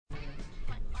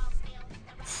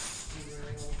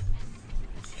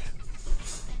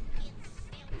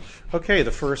Okay,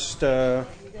 the first Radio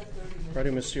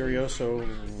Mysterioso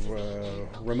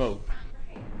remote.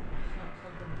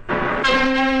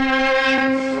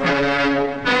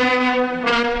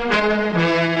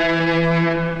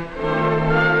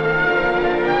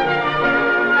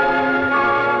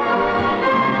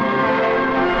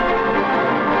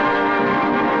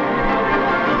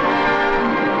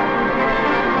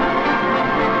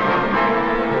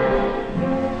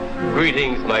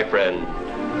 Greetings, my friend.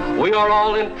 We are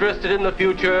all interested in the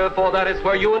future, for that is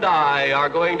where you and I are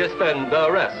going to spend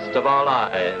the rest of our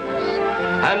lives.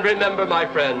 And remember, my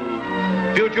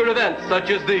friend, future events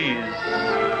such as these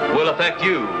will affect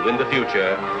you in the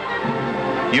future.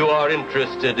 You are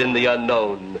interested in the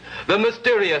unknown, the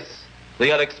mysterious,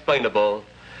 the unexplainable.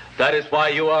 That is why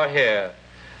you are here.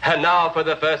 And now, for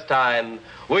the first time,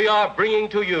 we are bringing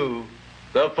to you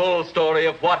the full story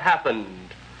of what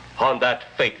happened on that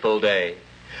fateful day.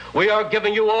 We are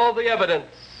giving you all the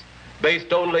evidence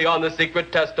based only on the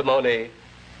secret testimony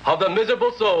of the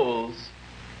miserable souls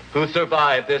who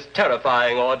survived this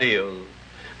terrifying ordeal.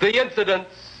 The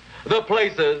incidents, the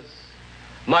places.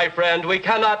 My friend, we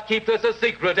cannot keep this a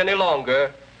secret any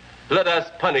longer. Let us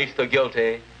punish the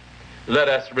guilty. Let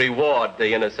us reward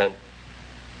the innocent.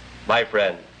 My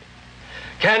friend,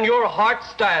 can your heart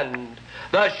stand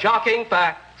the shocking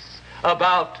facts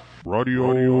about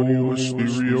Radio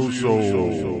Mysterioso.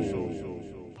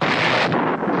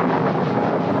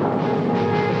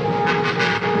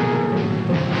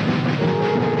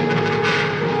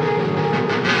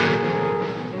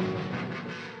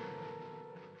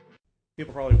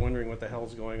 People are probably wondering what the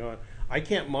hell's going on. I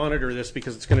can't monitor this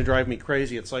because it's going to drive me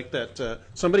crazy. It's like that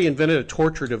somebody invented a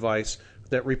torture device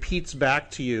that repeats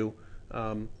back to you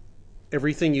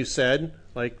everything you said,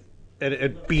 like.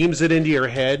 It beams it into your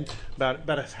head about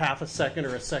a half a second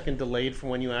or a second delayed from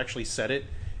when you actually said it,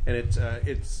 and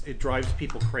it drives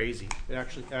people crazy. It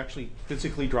actually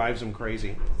physically drives them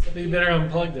crazy. So you better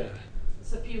unplug that.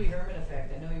 It's a Pee Wee Herman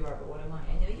effect. I know you are, but what am I?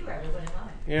 I know you are, but what am I?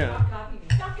 Yeah. Stop copying me.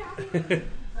 Stop copying me.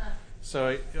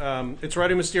 So it's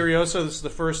Radio Mysterioso. This is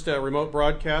the first remote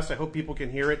broadcast. I hope people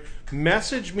can hear it.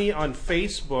 Message me on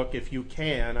Facebook if you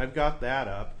can. I've got that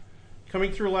up.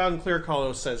 Coming through loud and clear,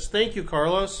 Carlos says. Thank you,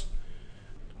 Carlos.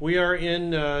 We are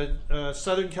in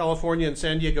Southern California in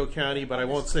San Diego County, but I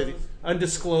won't say the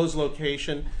undisclosed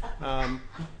location.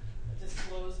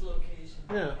 Disclosed location.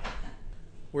 Yeah.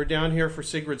 We're down here for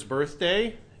Sigrid's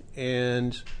birthday,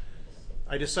 and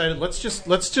I decided let's just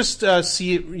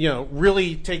see,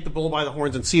 really take the bull by the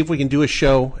horns and see if we can do a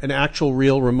show, an actual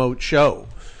real remote show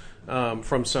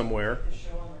from somewhere. The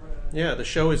show on the road. Yeah, the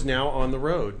show is now on the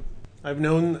road. I've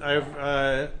known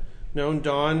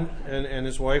Don and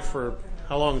his wife for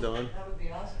how long, Don? That would be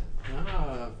awesome.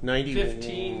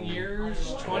 15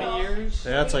 years, 20 years.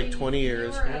 Yeah, that's like 20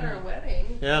 years. You were at our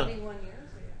wedding 21 years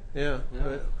ago.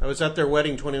 Yeah. I was at their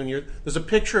wedding 21 years. There's a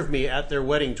picture of me at their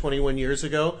wedding 21 years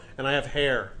ago, and I have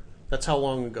hair. That's how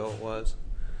long ago it was.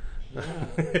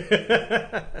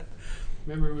 Yeah.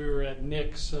 Remember we were at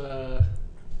Nick's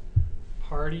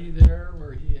party there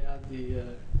where he had the...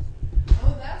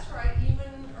 Oh, that's right.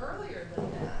 Even earlier than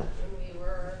that, when we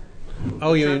were...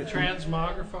 Oh, you mean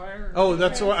Transmogrifier? Oh,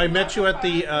 that's why I met you at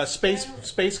the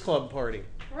Space Club party.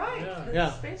 Right.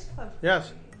 Yeah. Space Club.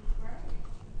 Yes. Right.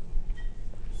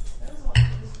 That was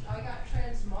I got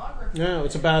transmogrified. No,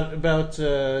 it's about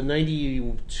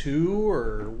 92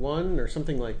 or 1 or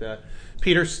something like that.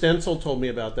 Peter Stencil told me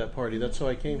about that party. That's how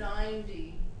I came.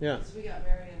 90. Yeah. Because we got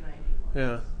married in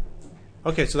 91. Yeah.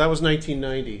 Okay, so that was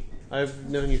 1990. I've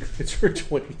known you guys for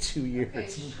 22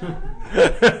 years.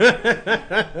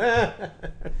 Okay,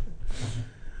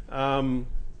 and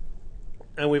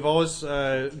we've always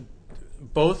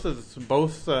both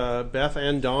Beth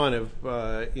and Dawn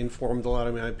have informed a lot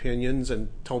of my opinions and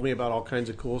told me about all kinds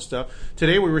of cool stuff.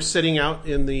 Today we were sitting out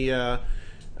in the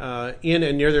in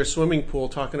and near their swimming pool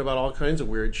talking about all kinds of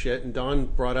weird shit, and Dawn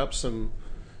brought up some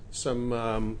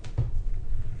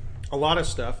a lot of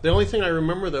stuff. The only thing I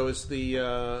remember though is the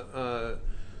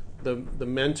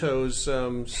Mentos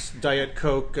Diet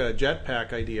Coke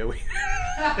jetpack idea.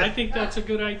 I think that's a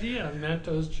good idea.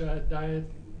 Mentos Diet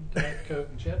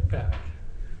Coke jetpack.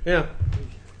 Yeah.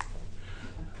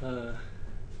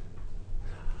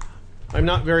 I'm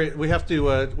not very. We have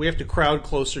to crowd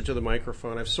closer to the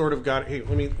microphone. I've sort of got. Hey,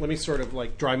 let me sort of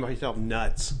like drive myself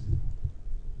nuts.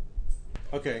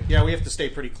 Okay. Yeah, we have to stay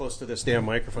pretty close to this damn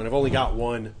microphone. I've only got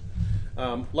one.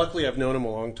 Luckily, I've known him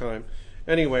a long time.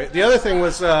 Anyway, the other thing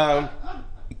was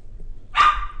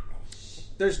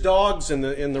there's dogs in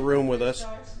the room with us.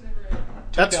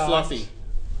 That's dogs. Fluffy.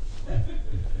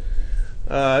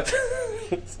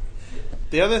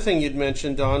 The other thing you'd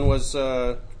mentioned, Don, was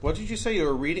what did you say? You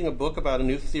were reading a book about a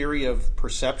new theory of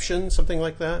perception, something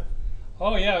like that?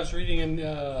 Oh, yeah, I was reading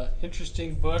an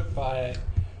interesting book by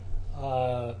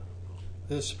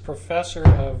this professor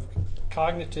of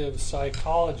cognitive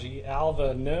psychology,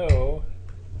 Alva Noe,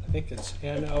 I think it's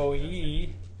Noe,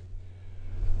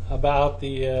 about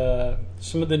the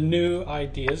some of the new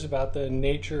ideas about the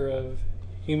nature of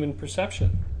human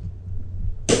perception.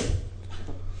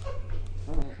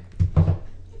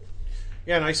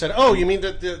 Yeah, and I said, "Oh, you mean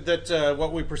that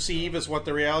what we perceive is what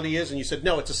the reality is?" And you said,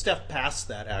 "No, it's a step past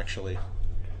that, actually."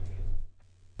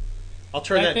 I'll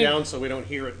turn that down so we don't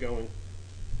hear it going.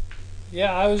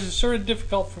 Yeah, it was sort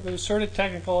of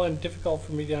technical and difficult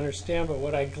for me to understand. But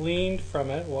what I gleaned from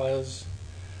it was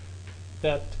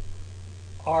that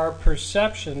our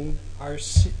perception, our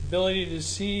ability to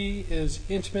see, is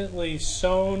intimately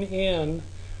sewn in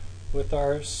with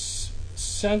our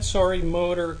sensory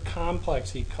motor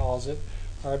complex, he calls it.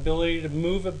 Our ability to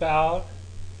move about,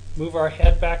 move our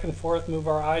head back and forth, move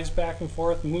our eyes back and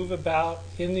forth, move about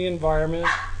in the environment,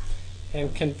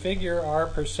 and configure our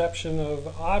perception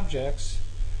of objects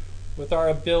with our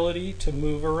ability to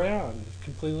move around.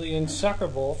 Completely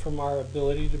inseparable from our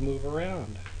ability to move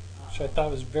around, which I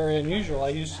thought was very unusual. I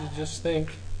used to just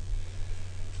think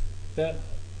that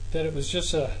it was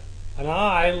just an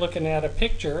eye looking at a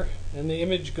picture, and the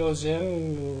image goes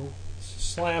in,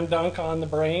 slam dunk on the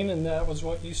brain, and that was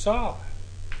what you saw.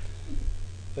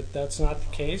 But that's not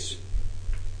the case.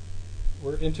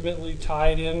 We're intimately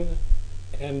tied in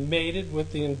and mated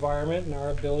with the environment and our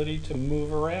ability to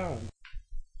move around.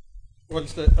 Oh,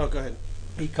 go ahead.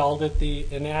 He called it the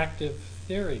inactive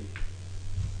theory.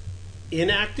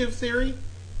 Inactive theory?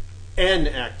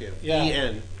 Inactive. Yeah,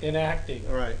 E-N. enacting.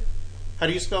 All right. How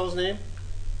do you spell his name?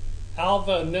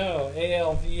 Alva Noe,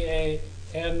 Alvanoe.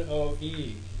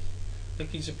 I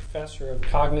think he's a professor of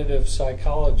cognitive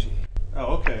psychology.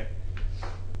 Oh, okay.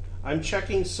 I'm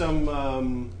checking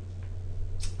some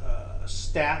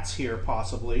stats here,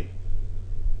 possibly,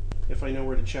 if I know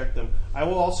where to check them. I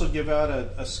will also give out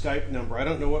a Skype number. I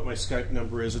don't know what my Skype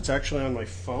number is. It's actually on my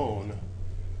phone.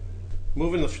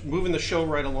 Moving the show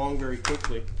right along very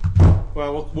quickly.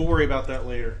 Well, we'll worry about that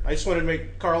later. I just wanted to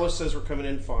make... Carlos says we're coming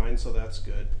in fine, so that's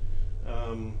good.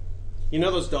 You know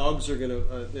those dogs are going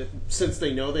to... since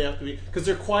they know they have to be... Because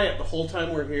they're quiet the whole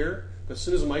time we're here, but as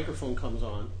soon as the microphone comes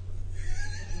on...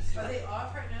 Are they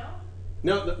off right now?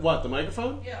 No, what, the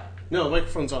microphone? Yeah. No, the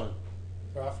microphone's on.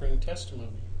 We're offering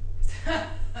testimony. That's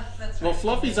right. Well,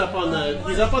 Fluffy's up on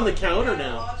he's up on the counter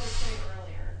now.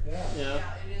 Yeah. Yeah.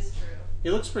 Yeah, it is true. He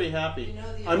looks pretty happy. You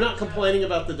know the I'm not old complaining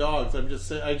joke? about the dogs.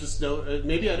 I just know,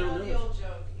 maybe I don't know. the old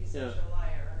joke. He's Yeah. such a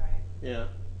liar, right? Yeah.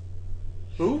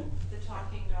 Who? The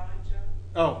talking dog joke.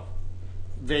 Oh,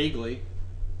 vaguely.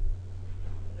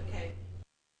 Okay.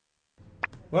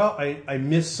 Well, I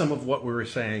missed some of what we were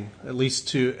saying, at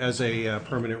least as a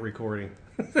permanent recording.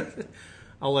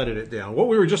 I'll edit it down. What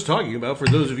we were just talking about, for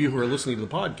those of you who are listening to the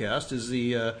podcast, is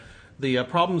the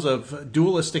problems of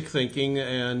dualistic thinking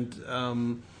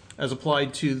and as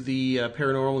applied to the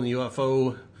paranormal and the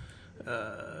UFO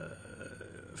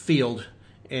field,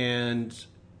 and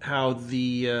how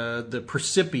the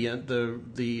percipient,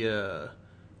 the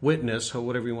witness, or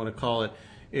whatever you want to call it,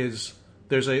 is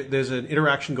there's an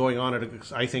interaction going on at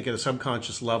a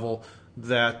subconscious level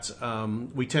that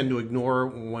we tend to ignore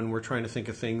when we're trying to think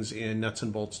of things in nuts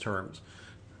and bolts terms.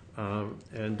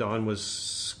 And Don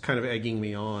was kind of egging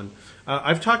me on.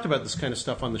 I've talked about this kind of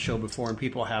stuff on the show before, and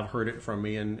people have heard it from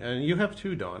me, and you have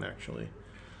too, Don, actually.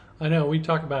 I know, we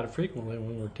talk about it frequently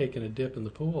when we're taking a dip in the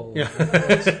pool. Yeah.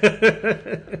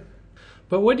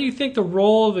 But what do you think the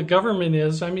role of the government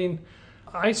is? I mean,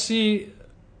 I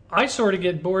sort of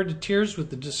get bored to tears with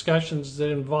the discussions that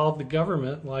involve the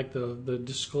government, like the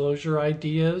disclosure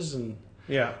ideas and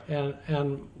Yeah.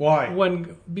 and Why?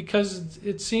 Because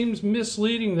it seems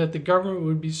misleading that the government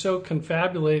would be so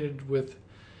confabulated with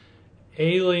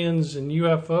aliens and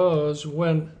UFOs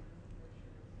when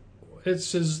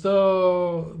it's as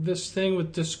though this thing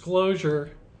with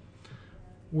disclosure,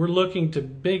 we're looking to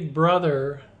Big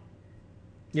Brother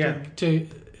to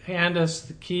hand us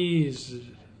the keys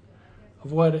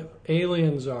of what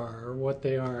aliens are or what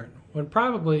they aren't, when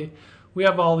probably we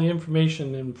have all the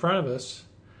information in front of us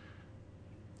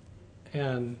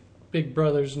and Big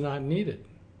Brother's not needed.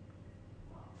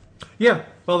 Yeah,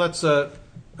 well, that's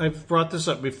I've brought this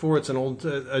up before. It's an old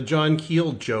a John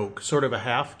Keel joke, sort of a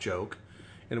half joke.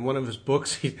 In one of his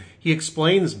books, he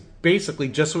explains basically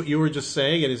just what you were just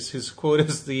saying, and his quote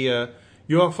is the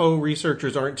UFO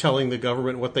researchers aren't telling the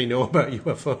government what they know about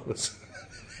UFOs.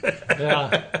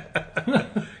 Yeah.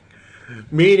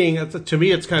 Meaning, to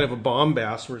me, it's kind of a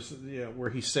bombast where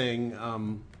he's saying,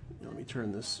 let me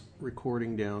turn this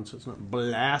recording down so it's not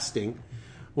blasting.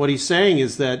 What he's saying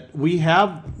is that we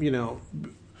have,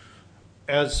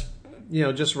 as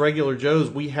just regular Joes,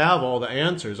 we have all the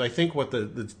answers. I think what the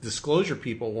disclosure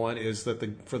people want is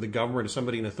that for the government or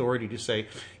somebody in authority to say,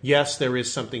 yes, there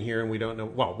is something here and we don't know.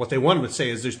 Well, what they want them to say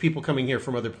is there's people coming here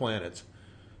from other planets.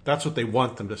 That's what they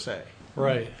want them to say.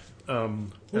 Right.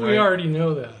 We already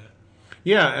know that.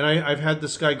 Yeah, and I've had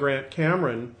this guy Grant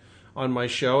Cameron on my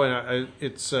show, and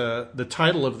it's the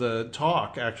title of the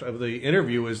talk, actually, of the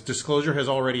interview is "Disclosure Has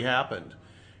Already Happened,"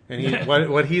 and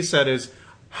what he said is,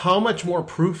 how much more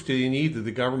proof do you need that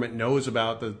the government knows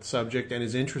about the subject and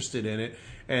is interested in it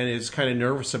and is kind of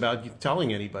nervous about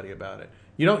telling anybody about it?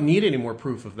 You don't need any more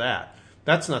proof of that.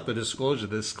 That's not the disclosure.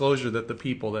 The disclosure that the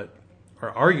people that are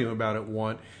arguing about it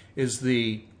want is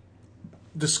the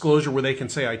disclosure where they can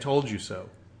say, "I told you so."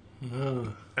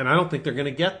 And I don't think they're going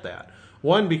to get that.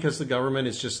 One, because the government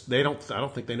is just, I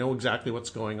don't think they know exactly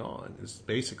what's going on, is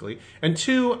basically. And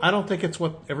two, I don't think it's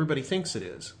what everybody thinks it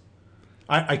is.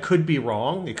 I could be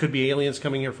wrong. It could be aliens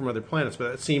coming here from other planets,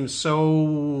 but it seems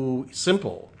so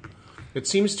simple. It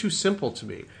seems too simple to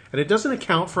me. And it doesn't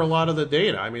account for a lot of the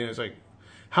data. I mean, it's like,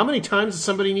 how many times does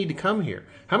somebody need to come here?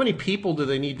 How many people do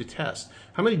they need to test?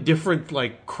 How many different,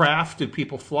 craft did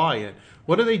people fly in?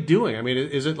 What are they doing? I mean,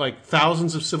 is it like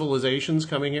thousands of civilizations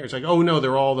coming here? It's like, oh no,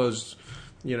 they're all those,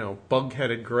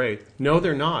 bug-headed gray. No,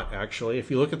 they're not, actually. If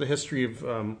you look at the history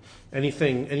of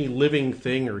any living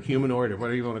thing or humanoid or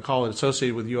whatever you want to call it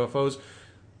associated with UFOs,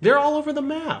 they're all over the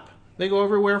map. They go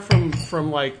everywhere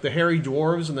from like the hairy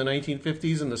dwarves in the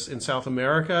 1950s in South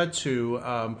America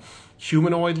to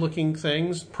humanoid-looking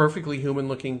things, perfectly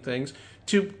human-looking things,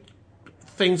 to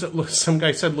things that some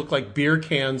guy said look like beer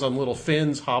cans on little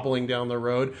fins hobbling down the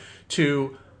road,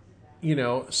 to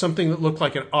something that looked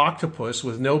like an octopus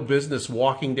with no business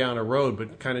walking down a road,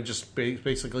 but kind of just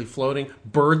basically floating,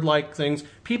 bird-like things.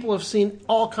 People have seen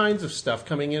all kinds of stuff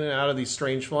coming in and out of these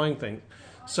strange flying things.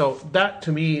 So that,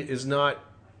 to me, is not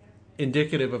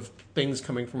indicative of things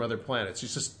coming from other planets.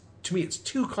 It's just, to me, it's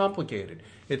too complicated.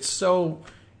 It's so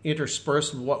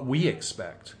interspersed with what we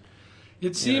expect.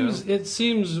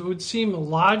 It would seem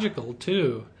logical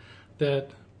too that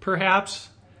perhaps,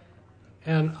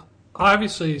 and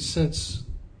obviously since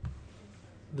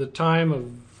the time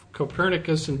of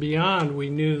Copernicus and beyond, we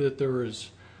knew that there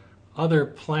was other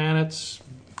planets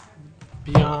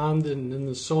beyond in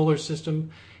the solar system.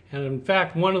 And in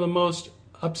fact, one of the most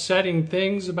upsetting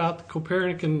things about the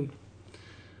Copernican,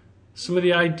 some of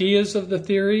the ideas of the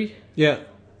theory,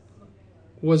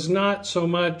 was not so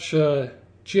much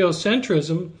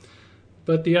geocentrism,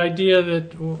 but the idea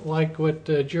that, like what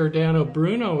Giordano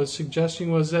Bruno was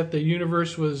suggesting, was that the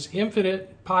universe was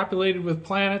infinite, populated with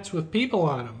planets with people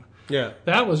on them. Yeah,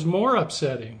 that was more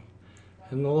upsetting,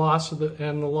 and the loss of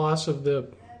the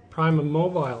prima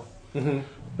mobile. Mm-hmm.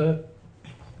 But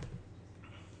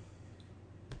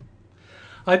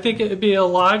I think it would be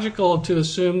illogical to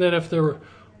assume that if there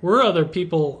were other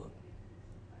people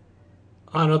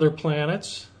on other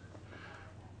planets,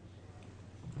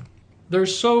 they're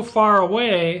so far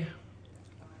away,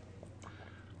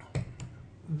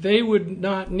 they would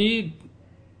not need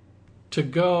to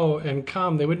go and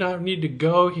come. They would not need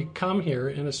to come here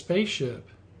in a spaceship,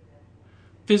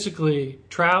 physically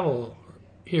travel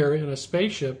here in a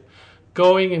spaceship.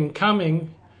 Going and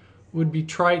coming would be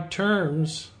trite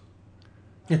terms.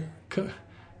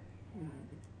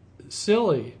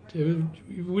 Silly. You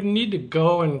wouldn't need to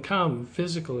go and come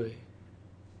physically.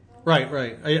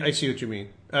 Right. I see what you mean.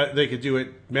 They could do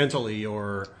it mentally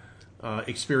or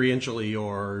experientially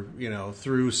or,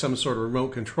 through some sort of remote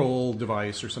control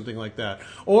device or something like that.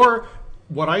 Or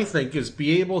what I think is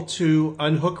be able to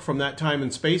unhook from that time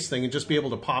and space thing and just be able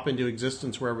to pop into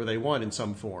existence wherever they want in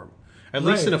some form. At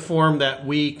least in a form that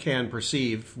we can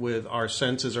perceive with our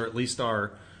senses, or at least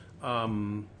our,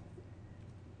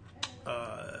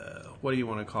 what do you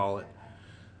want to call it?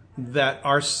 That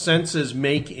our senses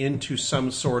make into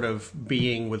some sort of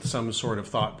being with some sort of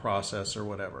thought process or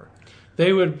whatever.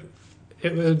 It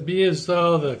would be as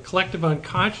though the collective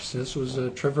unconsciousness was a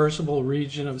traversable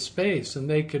region of space, and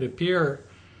they could appear.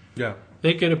 Yeah.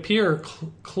 They could appear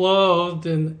clothed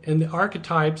in the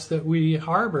archetypes that we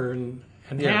harbor and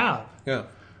have. Yeah.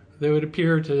 They would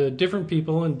appear to different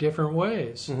people in different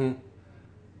ways. Mm-hmm.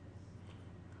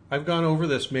 I've gone over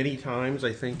this many times,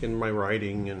 I think, in my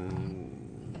writing and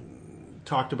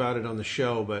talked about it on the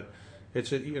show, but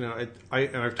it's and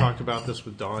I've talked about this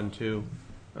with Don too.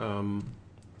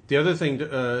 The other thing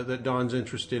that Don's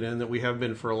interested in, that we have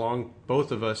been for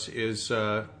both of us, is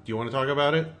do you want to talk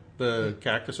about it? The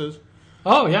cactuses?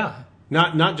 Oh yeah.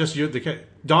 Not just you.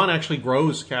 Don actually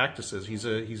grows cactuses. He's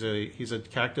a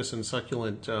cactus and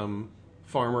succulent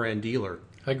farmer and dealer.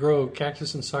 I grow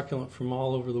cactus and succulent from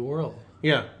all over the world.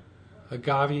 Yeah.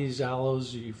 Agaves,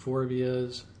 aloes,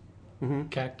 euphorbias,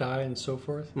 cacti, and so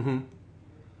forth. Mm-hmm.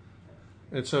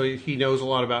 And so he knows a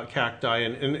lot about cacti,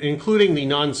 and including the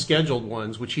non-scheduled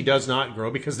ones, which he does not grow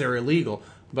because they're illegal.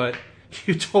 But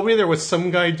you told me there was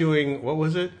some guy doing, what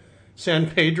was it?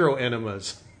 San Pedro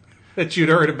enemas that you'd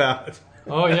heard about.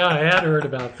 Oh, yeah, I had heard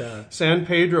about that. San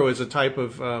Pedro is a type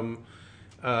of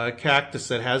cactus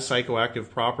that has psychoactive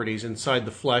properties inside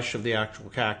the flesh of the actual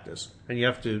cactus. And you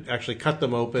have to actually cut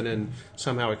them open and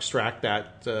somehow extract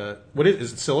that. What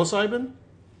is it, psilocybin?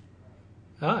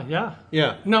 Ah, yeah.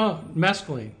 Yeah. No,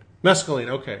 mescaline. Mescaline,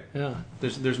 okay. Yeah.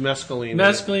 There's mescaline.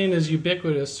 Mescaline is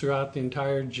ubiquitous throughout the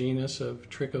entire genus of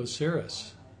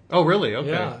Trichoceros. Oh, really?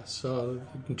 Okay. Yeah, so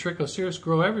Trichoceros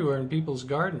grow everywhere in people's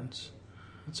gardens.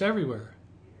 It's everywhere.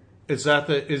 Is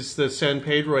the San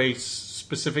Pedro a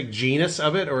specific genus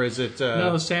of it, or is it?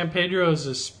 No, San Pedro is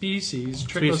a species,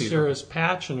 Trichoceros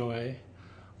pachinoi.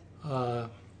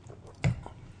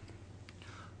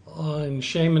 In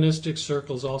shamanistic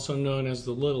circles, also known as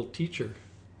the little teacher.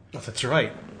 Oh, that's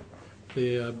right.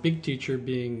 The big teacher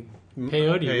being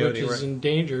peyote, which is right.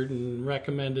 endangered and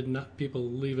recommended not people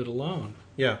leave it alone.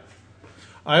 Yeah.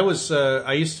 I used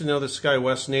to know this guy,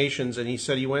 Wes Nations, and he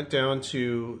said he went down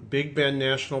to Big Bend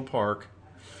National Park,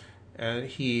 and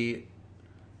he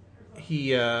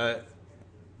was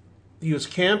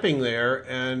camping there,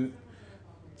 and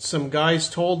some guys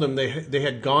told him they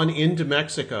had gone into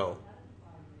Mexico,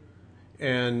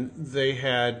 and they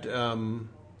had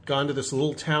gone to this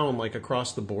little town like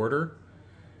across the border,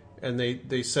 and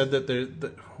they said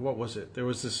that what was it? There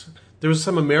was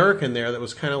some American there that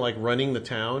was kind of like running the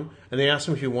town, and they asked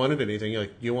him if he wanted anything.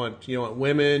 Like, do you want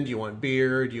women? Do you want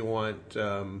beer? Do you want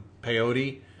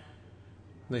peyote? And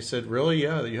they said, really?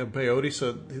 Yeah, you have peyote.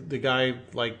 So the guy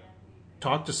like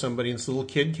talked to somebody, and this little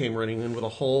kid came running in with a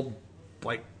whole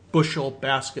like bushel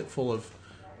basket full of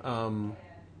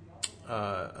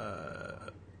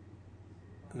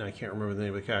no, I can't remember the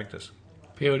name of the cactus.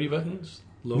 Peyote buttons?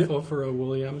 Lophophora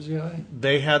williamsii?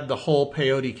 They had the whole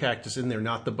peyote cactus in there,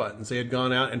 not the buttons. They had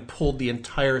gone out and pulled the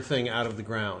entire thing out of the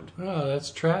ground. Oh,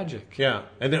 that's tragic. Yeah,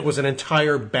 and it was an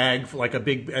entire bag, like a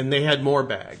big, and they had more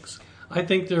bags. I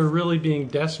think they're really being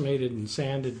decimated and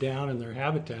sanded down in their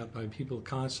habitat by people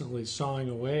constantly sawing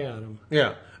away at them.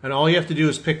 Yeah, and all you have to do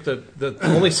is pick the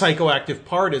only psychoactive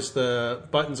part is the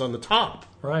buttons on the top.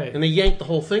 Right. And they yanked the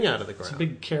whole thing out of the ground. It's a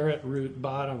big carrot root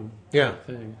bottom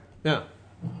thing. Yeah.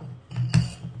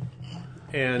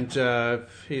 And when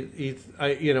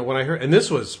I heard, and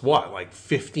this was like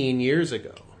 15 years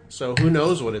ago. So who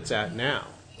knows what it's at now?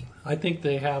 I think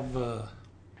they have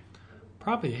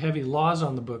probably heavy laws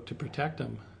on the book to protect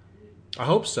them. I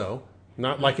hope so.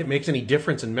 Not like it makes any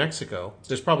difference in Mexico.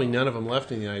 There's probably none of them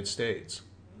left in the United States.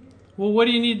 Well, what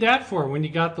do you need that for when you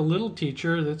got the little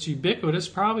teacher that's ubiquitous,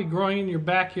 probably growing in your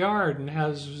backyard and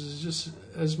has just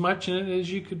as much in it as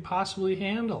you could possibly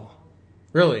handle?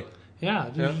 Really?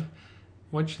 Yeah.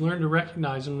 Once you learn to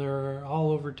recognize them, they're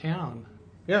all over town.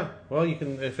 Yeah. Well, you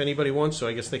can, if anybody wants to,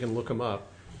 I guess they can look them up.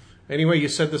 Anyway, you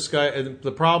said this guy,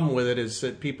 the problem with it is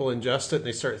that people ingest it and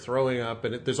they start throwing up,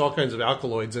 and there's all kinds of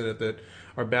alkaloids in it that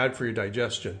are bad for your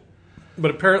digestion.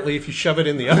 But apparently, if you shove it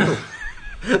in the other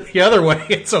way,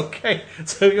 it's okay.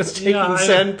 So he was taking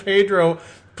San Pedro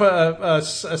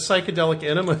psychedelic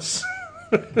enemas.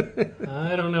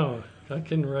 I don't know. I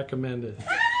can recommend it.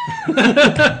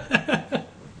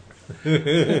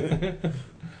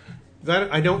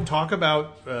 That I don't talk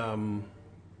about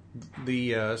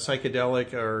the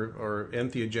psychedelic or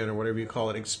entheogen or whatever you call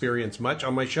it experience much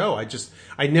on my show.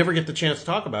 I never get the chance to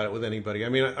talk about it with anybody. I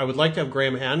mean, I would like to have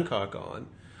Graham Hancock on.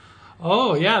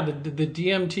 Oh yeah, the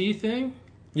DMT thing.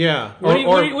 Yeah. What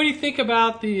do you think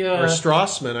about the or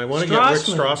Strassman? I want to get Rick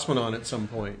Strassman on at some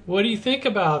point. What do you think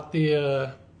about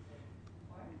the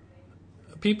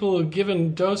people who've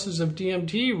given doses of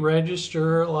DMT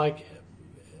register like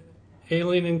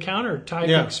alien encounter type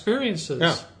experiences?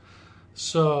 Yeah.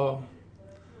 So,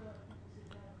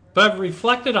 but I've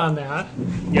reflected on that.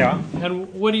 Yeah.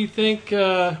 And what do you think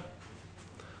in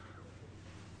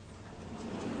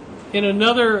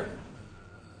another...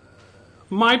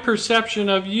 My perception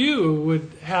of you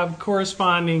would have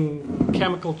corresponding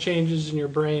chemical changes in your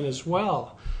brain as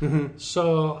well. Mm-hmm.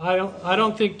 So I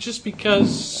don't think just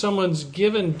because someone's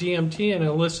given DMT and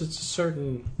elicits a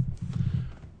certain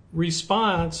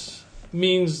response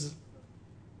means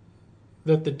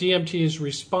that the DMT is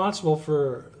responsible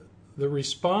for the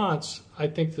response. I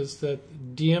think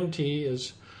that DMT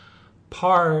is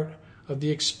part the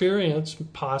experience,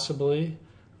 possibly,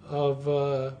 of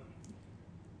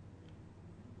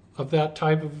that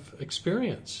type of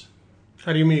experience.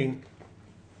 How do you mean?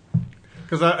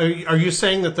 Because are you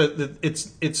saying that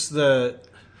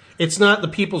it's not the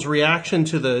people's reaction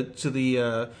to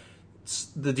the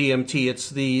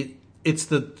DMT? It's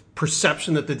the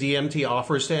perception that the DMT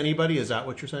offers to anybody. Is that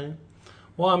what you're saying?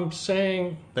 Well, I'm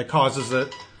saying that causes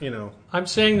it. I'm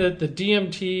saying that the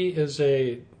DMT is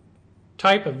a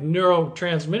type of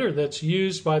neurotransmitter that's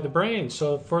used by the brain.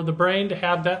 So for the brain to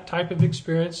have that type of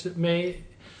experience, it may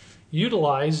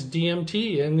utilize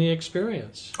DMT in the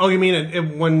experience. Oh, you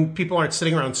mean when people aren't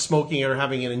sitting around smoking it or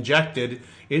having it injected,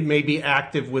 it may be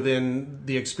active within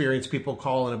the experience people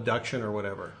call an abduction or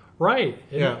whatever. Right.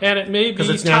 Yeah. And it may be because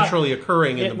it's naturally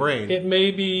occurring in the brain. It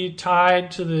may be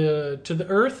tied to the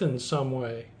earth in some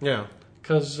way. Yeah.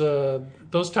 Because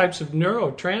those types of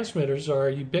neurotransmitters are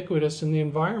ubiquitous in the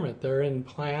environment. They're in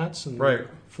plants and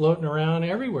floating around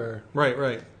everywhere.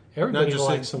 Right. Everybody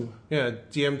likes them. Yeah,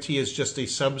 DMT is just a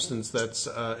substance that's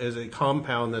is a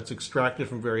compound that's extracted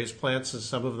from various plants, and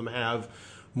some of them have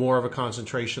more of a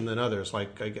concentration than others.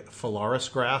 Like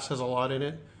phalaris grass has a lot in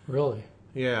it. Really?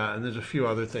 Yeah, and there's a few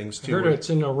other things too. I heard it's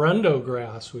an arundo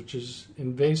grass, which is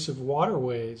invasive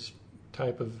waterways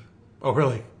type of. Oh,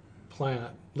 really?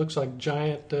 Plant. Looks like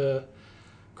giant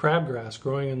crabgrass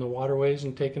growing in the waterways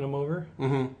and taking them over.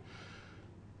 Mm-hmm.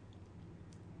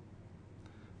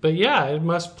 But yeah, it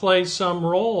must play some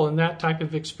role in that type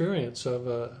of experience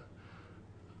of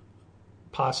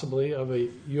possibly of a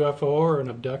UFO or an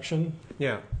abduction.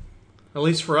 Yeah, at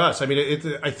least for us. I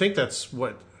mean, I think that's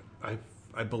what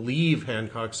I believe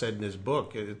Hancock said in his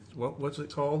book. What's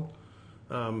it called?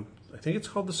 I think it's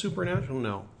called The Supernatural.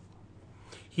 No,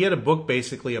 he had a book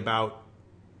basically about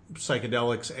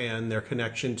psychedelics and their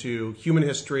connection to human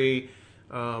history.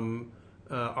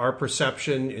 Our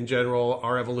perception in general,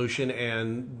 our evolution,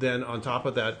 and then on top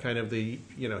of that, kind of he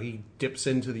dips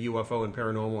into the UFO and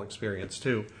paranormal experience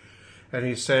too. And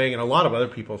he's saying, and a lot of other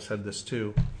people have said this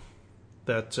too,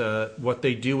 that what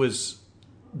they do is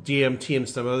DMT and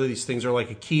some other these things are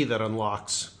like a key that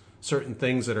unlocks certain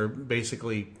things that are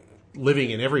basically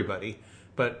living in everybody,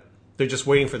 but they're just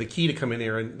waiting for the key to come in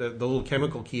there and the little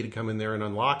chemical key to come in there and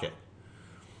unlock it.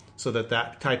 So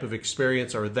that type of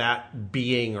experience or that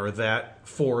being or that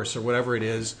force or whatever it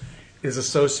is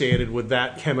associated with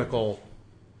that chemical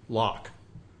lock.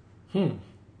 And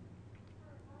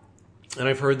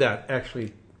I've heard that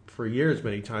actually for years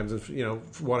many times. And,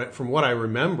 from what I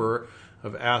remember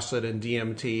of acid and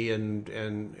DMT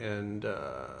and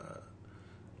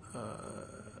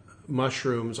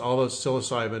mushrooms, all those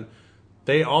psilocybin,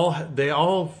 they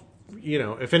all.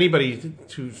 If anybody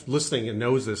who's listening and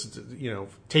knows this,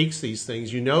 takes these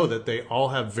things, that they all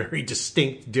have very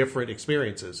distinct, different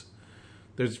experiences.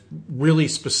 There's really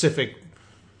specific,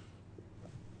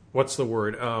 what's the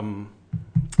word,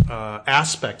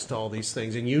 aspects to all these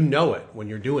things, and it when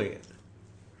you're doing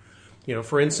it.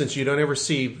 For instance, you don't ever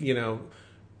see,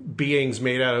 beings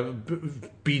made out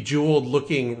of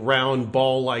bejeweled-looking, round,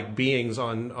 ball-like beings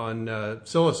on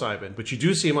psilocybin, but you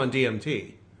do see them on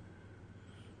DMT.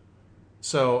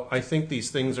 So I think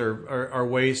these things are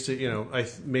ways to,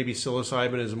 maybe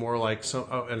psilocybin is more like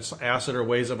acid or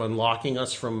ways of unlocking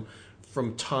us from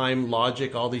time,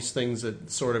 logic, all these things that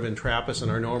sort of entrap us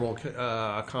in our normal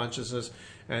consciousness.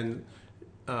 And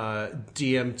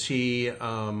DMT,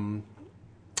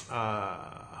 what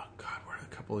are a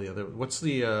couple of the other? What's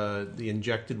the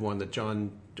injected one that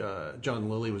John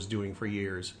Lilly was doing for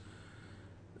years?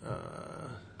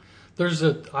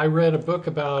 I read a book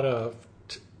about a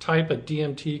type of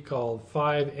DMT called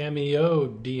 5-MeO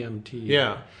DMT.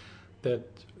 Yeah. That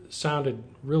sounded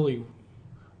really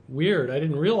weird. I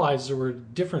didn't realize there were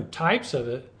different types of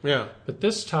it. Yeah. But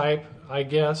this type, I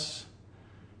guess,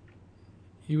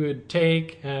 you would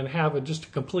take and have just a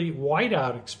complete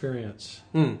whiteout experience.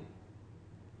 I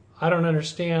don't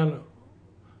understand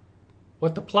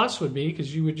what the plus would be,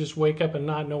 because you would just wake up and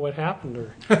not know what happened.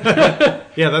 Or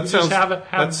yeah, that sounds. Have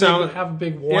a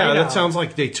big whiteout. Yeah, that sounds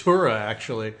like Datura,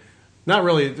 actually. Not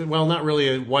really a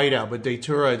whiteout, but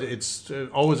Datura. It's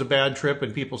always a bad trip,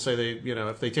 and people say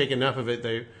if they take enough of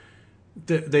it,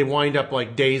 they wind up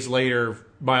like days later,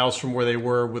 miles from where they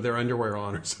were with their underwear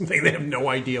on or something. They have no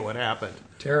idea what happened.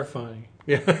 Terrifying.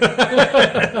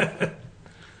 Yeah.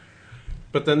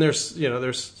 But then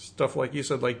there's stuff like you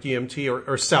said, like DMT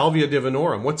or Salvia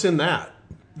divinorum. What's in that?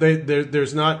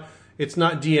 There's not. It's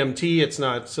not DMT. It's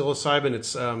not psilocybin.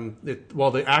 It's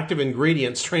the active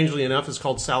ingredient, strangely enough, is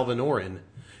called salvinorin, and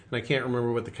I can't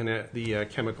remember what the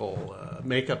chemical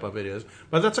makeup of it is.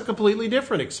 But that's a completely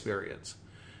different experience.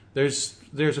 There's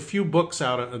there's a few books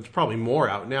out, and there's probably more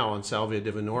out now on Salvia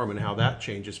Divinorum and how that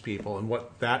changes people and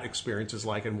what that experience is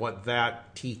like and what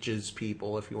that teaches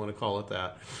people, if you want to call it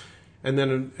that. And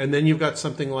then you've got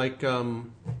something like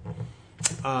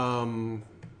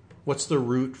what's the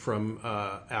root from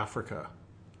Africa?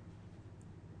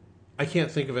 I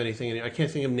can't think of anything. I can't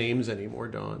think of names anymore,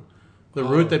 Don. The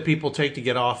root that people take to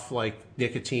get off like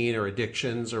nicotine or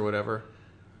addictions or whatever.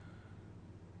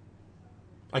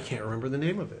 I can't remember the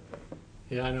name of it.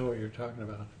 Yeah, I know what you're talking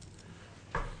about.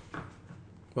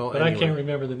 Well, but anyway. I can't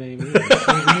remember the name either.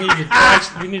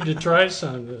 We need to try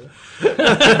some to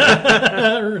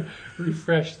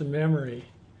refresh the memory.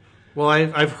 Well,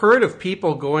 I've heard of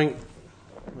people going.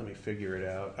 Let me figure it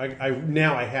out.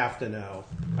 Now I have to know.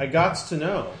 I got to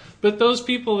know. But those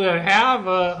people that have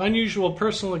unusual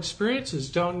personal experiences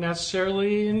don't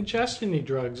necessarily ingest any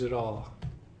drugs at all.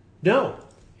 No.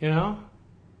 You know?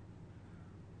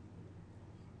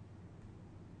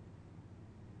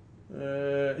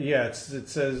 Yeah, it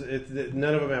says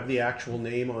none of them have the actual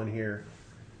name on here.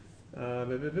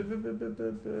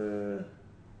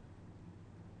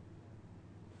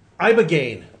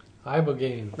 Ibogaine.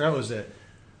 Ibogaine. That was it.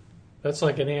 That's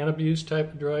like an antabuse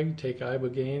type of drug. You take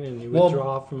Ibogaine and you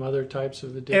withdraw from other types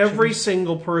of addiction. Every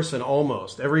single person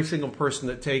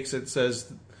that takes it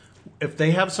says if they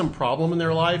have some problem in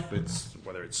their life, it's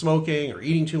whether it's smoking or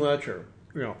eating too much or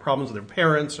problems with their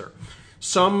parents or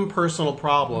some personal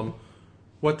problem,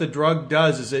 what the drug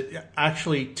does is it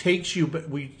actually takes you. But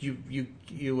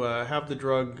you have the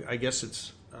drug. I guess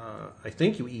it's. I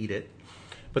think you eat it.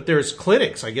 But there's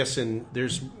clinics, I guess,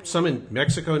 there's some in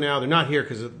Mexico now. They're not here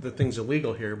because the thing's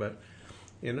illegal here, but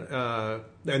and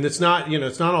it's not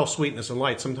it's not all sweetness and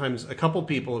light. Sometimes a couple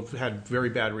people have had very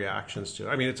bad reactions to it.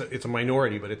 I mean, it's a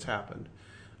minority, but it's happened.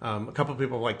 A couple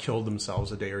people have killed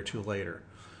themselves a day or two later.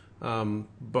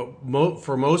 But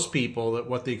for most people,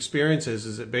 what the experience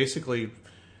is that basically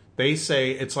they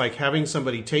say it's like having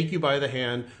somebody take you by the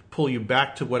hand, pull you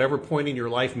back to whatever point in your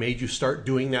life made you start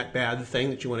doing that bad thing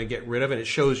that you want to get rid of, and it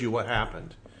shows you what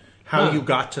happened, how you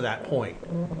got to that point.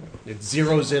 It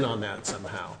zeroes in on that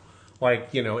somehow. Like,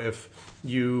 if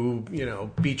you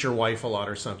beat your wife a lot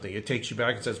or something, it takes you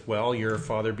back and says, well, your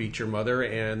father beat your mother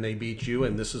and they beat you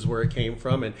and this is where it came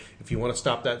from. And if you want to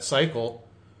stop that cycle,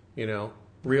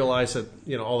 realize that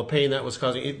all the pain that was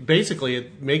causing it. Basically,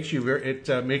 it makes you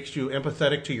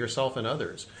empathetic to yourself and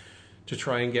others to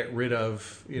try and get rid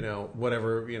of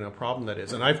whatever problem that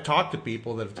is. And I've talked to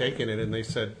people that have taken it, and they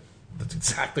said that's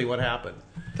exactly what happened.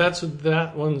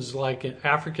 That one's like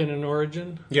African in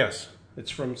origin. Yes,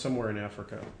 it's from somewhere in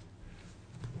Africa.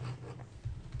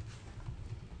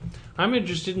 I'm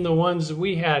interested in the ones that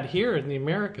we had here in the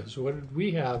Americas. What did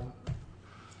we have?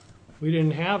 We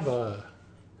didn't have a.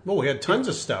 Well, we had tons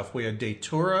of stuff. We had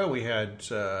Datura. We had.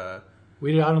 I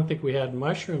don't think we had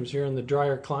mushrooms here in the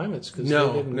drier climates because they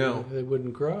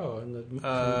wouldn't grow in the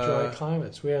dry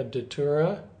climates. We had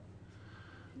Datura,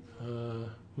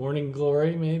 Morning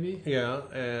Glory, maybe. Yeah,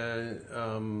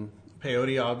 and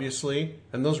peyote, obviously,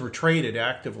 and those were traded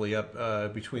actively up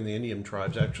between the Indian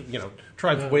tribes. Actually,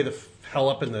 tribes way the hell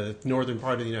up in the northern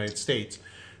part of the United States,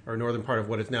 or northern part of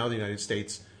what is now the United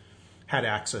States, had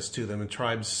access to them, and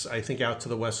tribes, I think, out to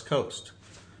the West Coast.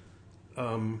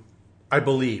 I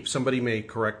believe. Somebody may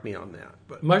correct me on that.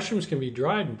 But mushrooms can be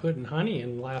dried and put in honey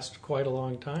and last quite a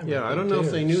long time. Yeah, I don't know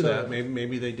if they knew that.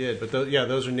 Maybe they did. But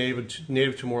those are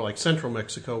native to more like central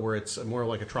Mexico, where it's more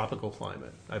like a tropical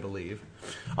climate, I believe.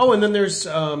 Oh, and then there's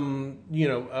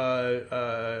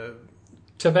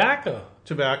tobacco.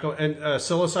 Tobacco and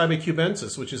Psilocybe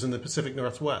cubensis, which is in the Pacific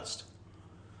Northwest.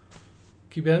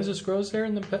 Cubensis grows there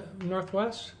in the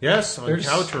Northwest? Yes, on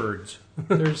cow turds.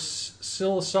 There's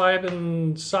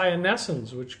psilocybin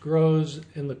cyanescens, which grows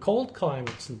in the cold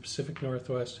climates in the Pacific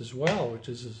Northwest as well, which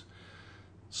is a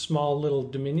small little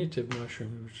diminutive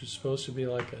mushroom, which is supposed to be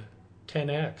like a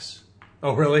 10x.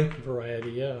 Oh, really?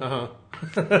 Variety, yeah. Uh-huh.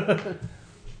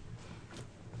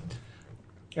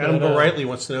 Adam Gorightly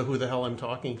wants to know who the hell I'm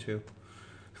talking to.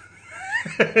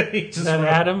 Is that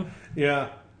Adam? Yeah.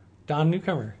 Don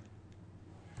Newcomer.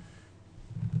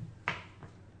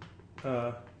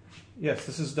 Yes,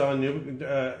 this is Don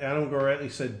Newcomer. Adam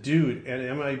Gorightly said, dude,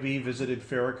 and MIB visited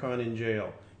Farrakhan in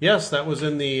jail. Yes, that was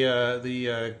in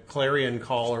the Clarion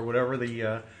Call or whatever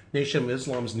the Nation of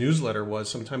Islam's newsletter was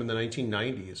sometime in the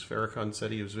 1990s. Farrakhan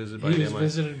said he was visited by an MIB. He was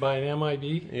visited by an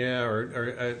MIB? Yeah,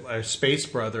 or a space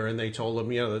brother, and they told him,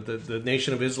 the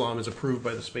Nation of Islam is approved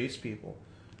by the space people.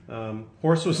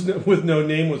 Horse with no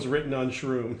name was written on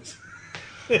shrooms.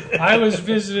 I was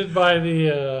visited by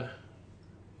the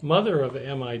mother of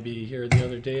MIB here the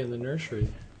other day in the nursery.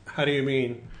 How do you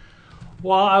mean?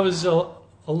 Well, I was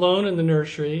alone in the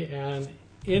nursery, and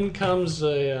in comes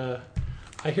I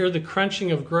hear the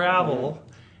crunching of gravel,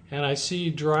 and I see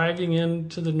driving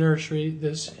into the nursery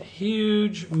this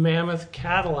huge mammoth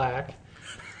Cadillac,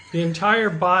 the entire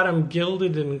bottom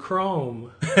gilded in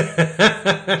chrome,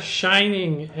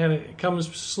 shining, and it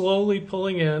comes slowly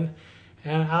pulling in,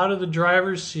 and out of the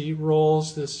driver's seat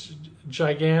rolls this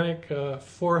gigantic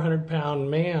 400-pound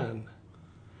man.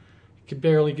 He could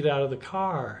barely get out of the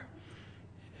car.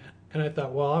 And I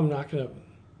thought, well,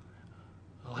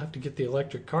 I'll have to get the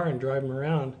electric car and drive him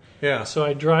around. Yeah. So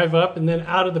I drive up, and then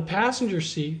out of the passenger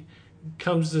seat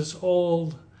comes this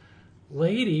old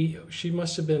lady. She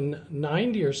must have been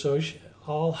 90 or so,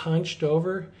 all hunched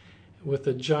over with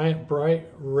a giant bright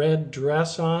red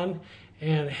dress on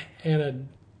and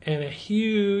a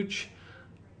huge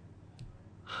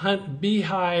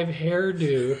beehive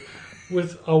hairdo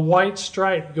with a white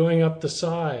stripe going up the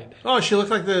side. Oh, she looked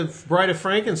like the Bride of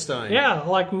Frankenstein. Yeah,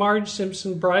 like Marge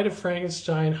Simpson, Bride of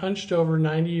Frankenstein, hunched over,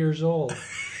 90 years old.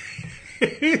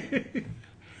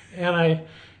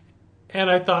 And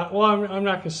I thought, well, I'm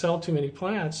not going to sell too many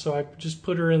plants, so I just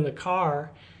put her in the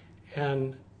car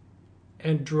and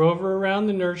drove her around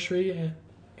the nursery,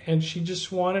 and she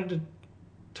just wanted to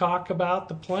talk about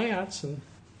the plants and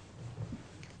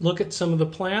look at some of the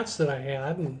plants that I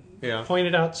had, and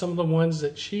pointed out some of the ones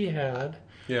that she had.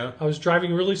 Yeah. I was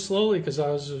driving really slowly because I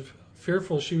was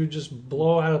fearful she would just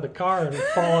blow out of the car and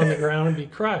fall on the ground and be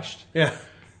crushed. Yeah.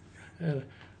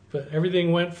 But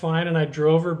everything went fine, and I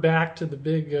drove her back to the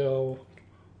big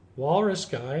walrus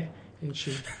guy, and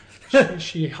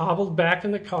she hobbled back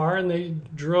in the car, and they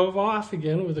drove off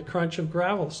again with a crunch of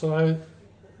gravel. So I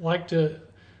like to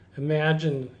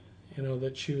imagine,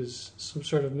 that she was some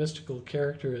sort of mystical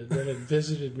character that had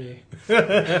visited me.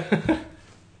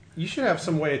 You should have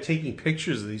some way of taking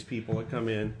pictures of these people that come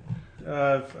in.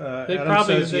 Adam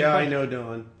says, I know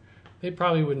Don. They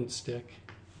probably wouldn't stick.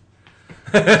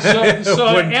 So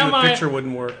the picture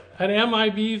wouldn't work. An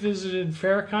MIB visited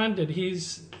Farrakhan. Did he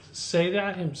say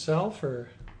that himself, or?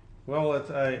 Well,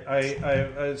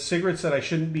 Sigrid said I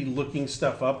shouldn't be looking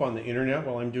stuff up on the internet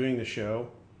while I'm doing the show.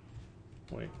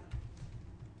 Wait.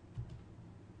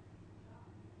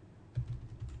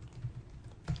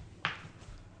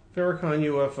 Farrakhan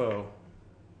UFO.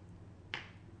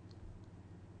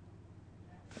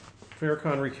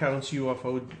 Farrakhan recounts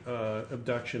UFO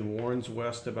abduction, warns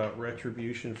West about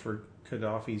retribution for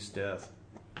Gaddafi's death.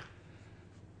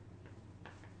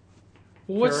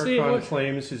 Farrakhan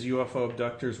claims his UFO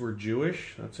abductors were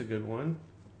Jewish. That's a good one.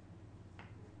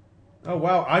 Oh,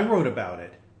 wow. I wrote about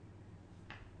it.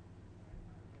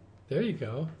 There you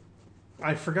go.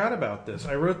 I forgot about this.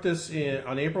 I wrote this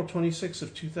on April 26th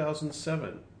of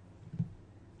 2007.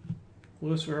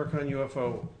 Louis Farrakhan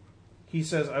UFO. He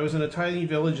says, I was in a tiny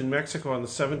village in Mexico on the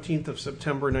 17th of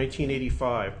September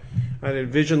 1985. I had a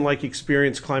vision-like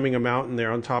experience climbing a mountain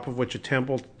there, on top of which a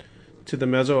temple to the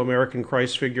Mesoamerican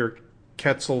Christ figure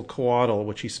Quetzalcoatl,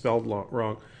 which he spelled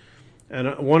wrong.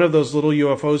 And one of those little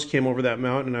UFOs came over that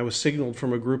mountain, and I was signaled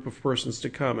from a group of persons to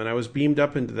come. And I was beamed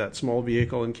up into that small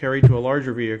vehicle and carried to a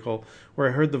larger vehicle, where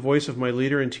I heard the voice of my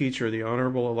leader and teacher, the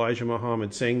Honorable Elijah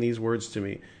Muhammad, saying these words to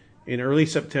me. In early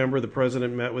September, the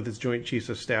President met with his Joint Chiefs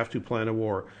of Staff to plan a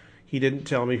war. He didn't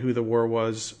tell me who the war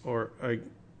was or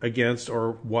against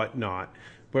or what not.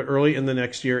 But early in the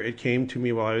next year, it came to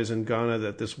me while I was in Ghana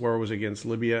that this war was against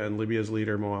Libya and Libya's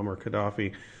leader, Muammar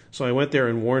Gaddafi. So I went there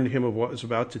and warned him of what was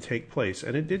about to take place,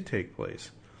 and it did take place.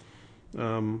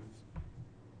 I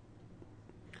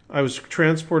was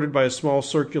transported by a small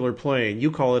circular plane, you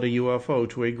call it a UFO,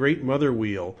 to a great mother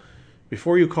wheel.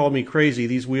 Before you call me crazy,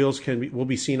 these wheels will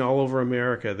be seen all over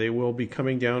America. They will be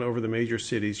coming down over the major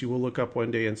cities. You will look up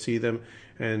one day and see them,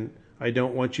 and I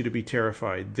don't want you to be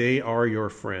terrified. They are your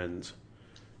friends.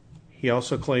 He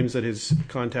also claims that his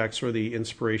contacts were the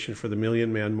inspiration for the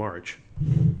Million Man March.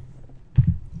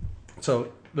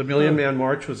 So the Million Man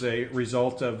March was a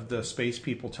result of the space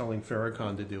people telling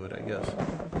Farrakhan to do it, I guess.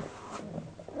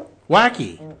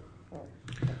 Wacky.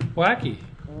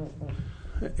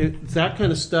 It's that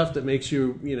kind of stuff that makes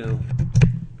you,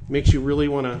 makes you really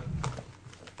want to.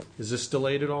 Is this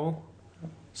delayed at all?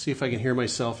 See if I can hear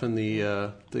myself in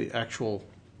the actual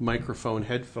microphone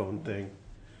headphone thing.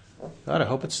 God, I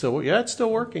hope it's still. Yeah, it's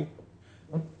still working.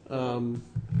 Well,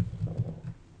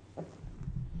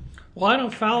 I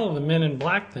don't follow the Men in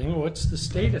Black thing. What's the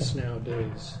status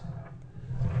nowadays?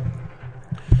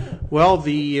 Well,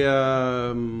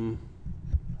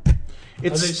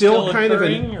 it's still kind of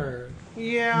Men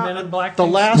in Black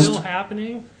thing still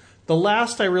happening? The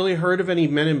last I really heard of any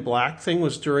Men in Black thing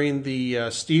was during the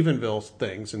Stephenville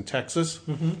things in Texas.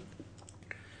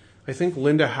 I think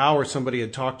Linda Howe or somebody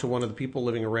had talked to one of the people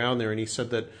living around there, and he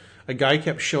said that a guy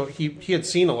kept showing, he had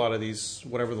seen a lot of these,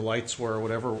 whatever the lights were,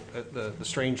 whatever, the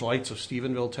strange lights of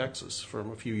Stephenville, Texas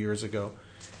from a few years ago.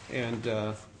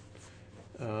 And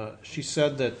she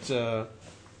said that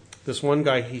this one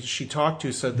guy she talked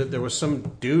to said that there was some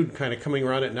dude kind of coming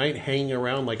around at night, hanging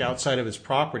around like outside of his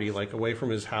property, like away from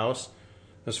his house.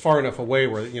 It was far enough away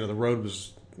where, the road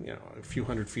was, a few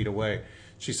hundred feet away.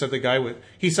 He said the guy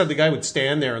would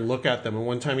stand there and look at them, and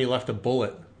one time he left a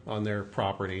bullet on their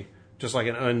property, just like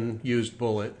an unused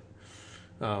bullet,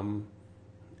 and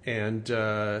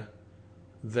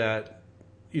that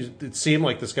it seemed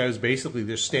like this guy was basically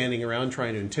just standing around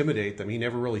trying to intimidate them. He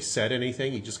never really said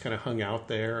anything. He just kind of hung out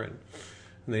there, and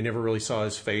they never really saw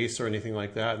his face or anything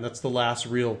like that. And that's the last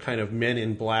real kind of Men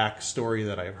in Black story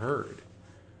that I've heard.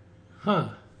 Huh.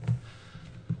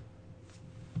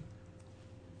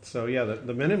 So yeah,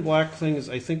 the Men in Black thing is,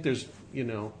 I think there's,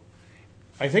 I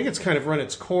think it's kind of run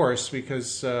its course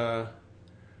because, and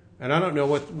I don't know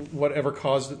what ever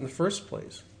caused it in the first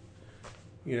place.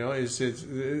 What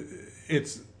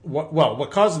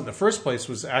caused it in the first place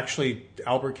was actually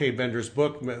Albert K. Bender's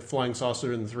book, Flying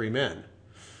Saucer and the Three Men.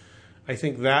 I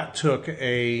think that took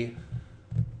and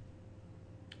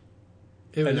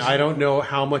I don't know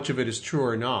how much of it is true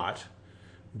or not,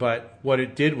 but what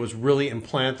it did was really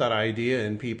implant that idea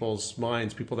in people's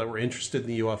minds, people that were interested in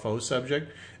the UFO subject,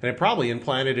 and it probably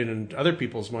implanted it in other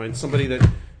people's minds, somebody that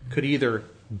could either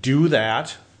do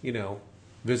that,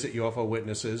 visit UFO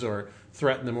witnesses or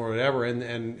threaten them or whatever,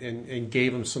 and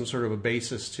gave them some sort of a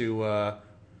basis to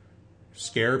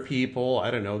scare people,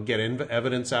 I don't know, get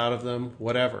evidence out of them,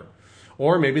 whatever.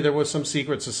 Or maybe there was some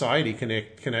secret society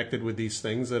connected with these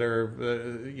things that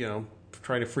are,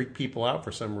 trying to freak people out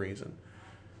for some reason.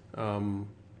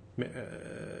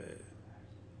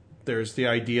 There's the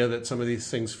idea that some of these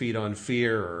things feed on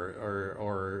fear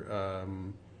or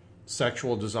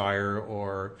sexual desire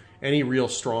or any real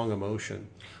strong emotion.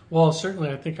 Well, certainly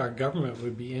I think our government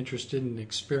would be interested in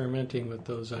experimenting with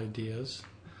those ideas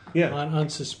on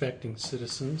unsuspecting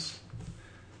citizens.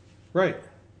 Right.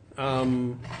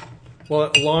 Well,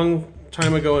 a long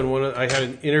time ago, I had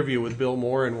an interview with Bill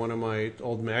Moore in one of my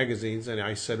old magazines, and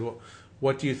I said, well,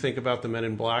 what do you think about the Men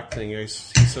in Black thing? He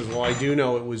says, well, I do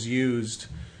know it was used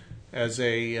as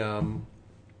a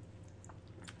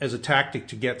tactic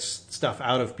to get stuff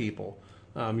out of people,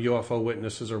 UFO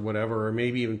witnesses or whatever, or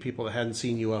maybe even people that hadn't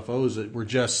seen UFOs that were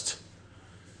just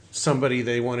somebody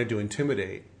they wanted to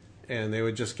intimidate, and they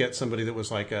would just get somebody that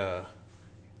was like an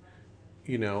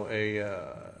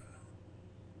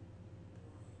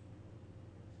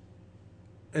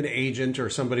agent or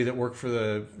somebody that worked for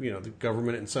the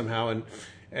government and somehow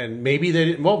and maybe they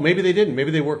didn't. Well, maybe they didn't. Maybe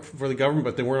they worked for the government,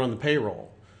 but they weren't on the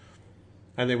payroll.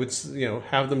 And they would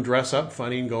have them dress up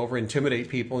funny and go over and intimidate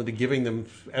people into giving them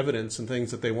evidence and things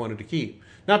that they wanted to keep.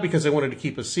 Not because they wanted to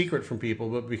keep a secret from people,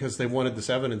 but because they wanted this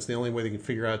evidence. The only way they could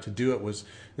figure out to do it was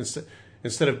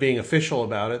instead of being official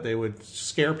about it, they would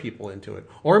scare people into it.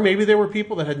 Or maybe there were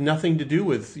people that had nothing to do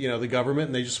with the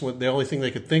government, and the only thing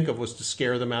they could think of was to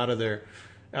scare them out of their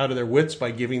wits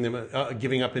by giving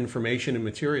up information and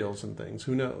materials and things.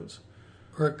 Who knows?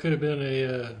 Or it could have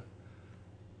been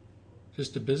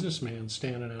just a businessman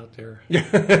standing out there.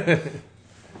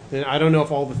 And I don't know if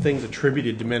all the things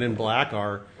attributed to Men in Black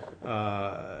are.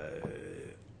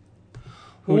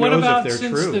 Who what knows about if they're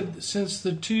true? Since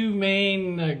the two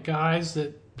main guys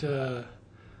that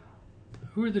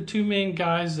who are the two main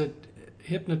guys that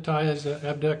hypnotized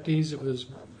abductees? It was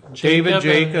David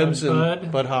Jacobs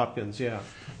and Bud Hopkins. Yeah.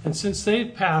 And since they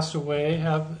passed away,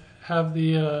 have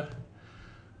the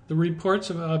reports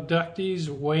of abductees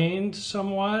waned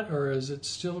somewhat, or is it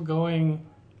still going?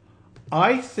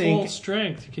 I think full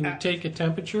strength. Can you take a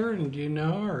temperature, and do you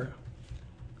know? Or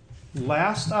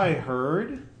last I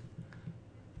heard,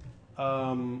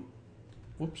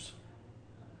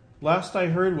 last I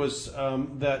heard was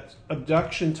that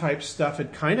abduction type stuff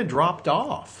had kind of dropped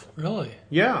off. Really?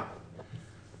 Yeah.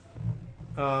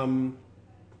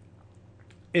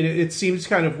 It seems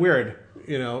kind of weird,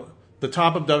 The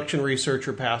top abduction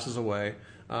researcher passes away.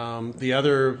 The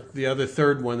other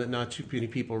third one that not too many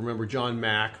people remember, John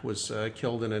Mack, was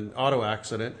killed in an auto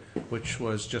accident, which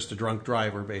was just a drunk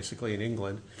driver, basically, in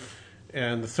England.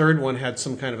 And the third one had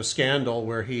some kind of a scandal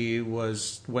where he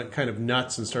went kind of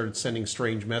nuts and started sending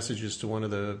strange messages to one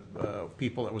of the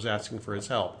people that was asking for his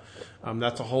help.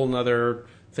 That's a whole other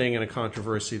thing and a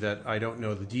controversy that I don't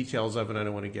know the details of and I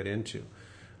don't want to get into.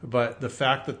 But the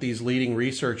fact that these leading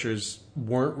researchers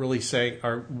weren't really saying,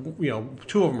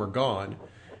 two of them are gone,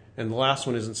 and the last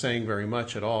one isn't saying very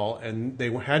much at all, and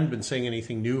they hadn't been saying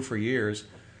anything new for years.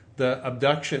 the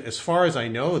abduction, as far as I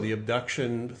know, the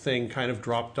abduction thing kind of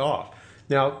dropped off.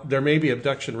 Now, there may be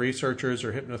abduction researchers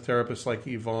or hypnotherapists like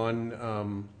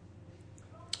Yvonne,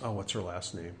 what's her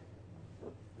last name?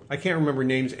 I can't remember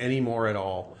names anymore at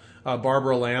all.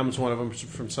 Barbara Lamb's one of them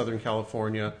from Southern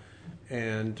California,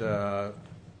 and I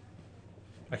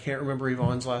can't remember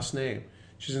Yvonne's last name.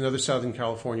 She's another Southern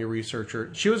California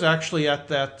researcher. She was actually at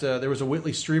that, there was a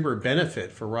Whitley Strieber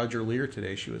benefit for Roger Lear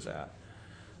today she was at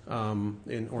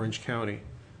in Orange County.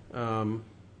 I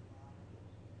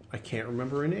can't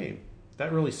remember her name.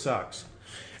 That really sucks.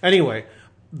 Anyway,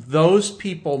 those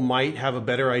people might have a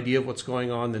better idea of what's going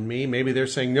on than me. Maybe they're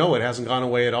saying, no, it hasn't gone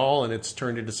away at all and it's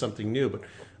turned into something new. But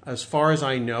as far as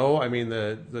I know, I mean,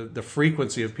 the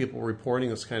frequency of people reporting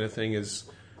this kind of thing is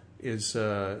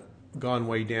gone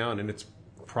way down, and it's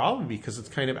probably because it's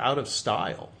kind of out of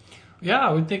style. Yeah,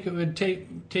 I would think it would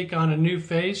take on a new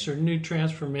face or new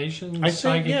transformation.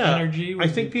 Psychic energy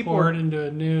would be poured into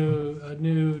a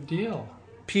new deal.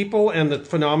 People and the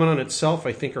phenomenon itself,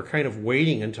 I think, are kind of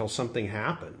waiting until something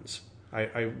happens.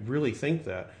 I really think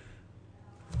that.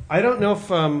 I don't know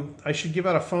if I should give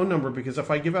out a phone number, because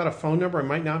if I give out a phone number, I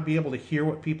might not be able to hear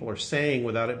what people are saying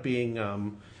without it being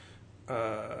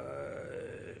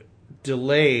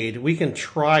delayed. We can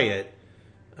try it.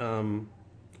 And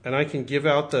I can give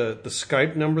out the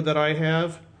Skype number that I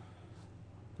have.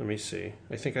 Let me see.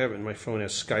 I think I have it in my phone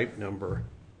as Skype number.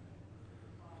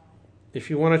 If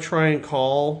you want to try and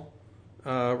call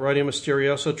Radio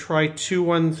Mysterioso, try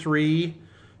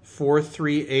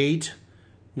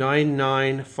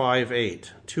 213-438-9958.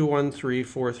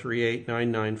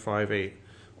 213-438-9958.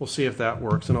 We'll see if that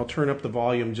works. And I'll turn up the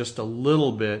volume just a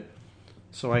little bit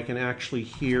so I can actually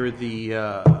hear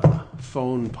the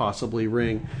phone possibly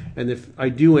ring. And if I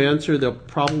do answer, there'll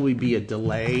probably be a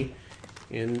delay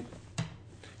in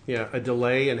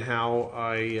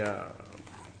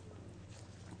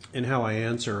how I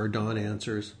answer, or Don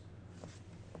answers.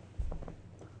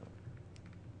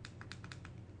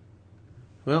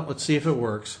 Well, let's see if it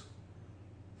works.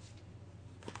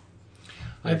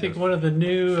 I think one of the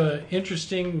new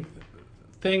interesting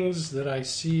things that I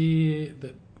see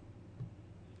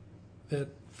that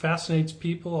fascinates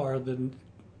people are the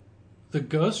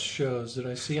ghost shows that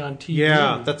I see on TV.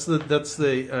 Yeah, that's the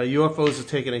UFOs have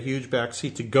taken a huge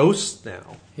backseat to ghosts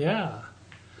now. Yeah.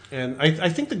 And I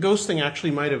think the ghost thing actually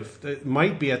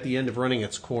might be at the end of running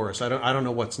its course. I don't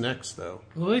know what's next though.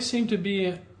 Well, they seem to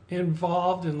be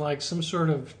involved in like some sort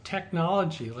of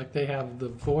technology, like they have the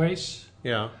voice.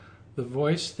 Yeah. The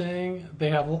voice thing.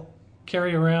 They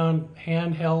carry around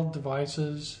handheld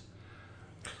devices.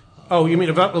 Oh, you mean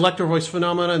about electro voice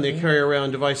phenomena, and they carry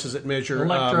around devices that measure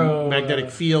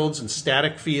magnetic fields and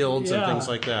static fields and things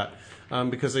like that,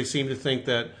 because they seem to think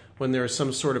that when there is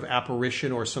some sort of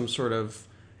apparition or some sort of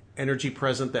energy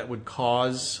present that would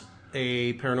cause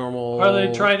a paranormal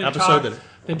episode.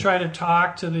 They try to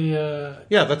talk to the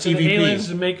that's EVP. The aliens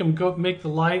to make the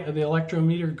light of the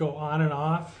electrometer go on and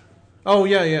off. Oh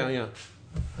yeah.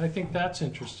 I think that's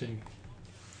interesting.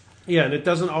 Yeah, and it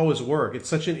doesn't always work. It's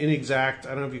such an inexact. I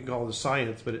don't know if you can call it a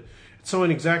science, but it's so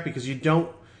inexact because you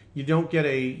don't get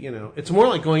it's more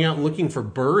like going out and looking for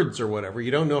birds or whatever.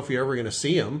 You don't know if you're ever going to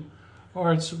see them.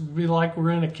 Or it's be like we're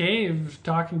in a cave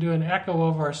talking to an echo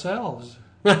of ourselves.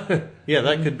 Yeah,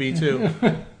 that could be too.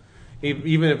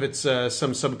 Even if it's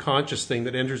some subconscious thing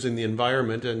that enters in the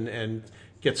environment and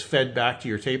gets fed back to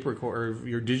your tape recorder or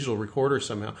your digital recorder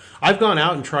somehow. I've gone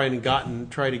out and tried to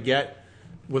get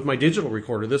with my digital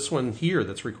recorder, this one here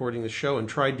that's recording the show, and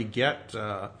tried to get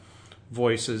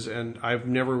voices, and I've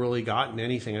never really gotten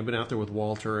anything. I've been out there with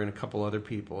Walter and a couple other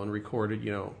people and recorded,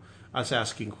 us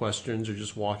asking questions or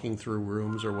just walking through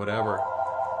rooms or whatever.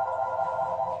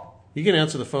 You can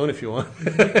answer the phone if you want.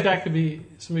 That could be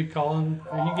somebody calling.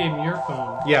 Or you gave me your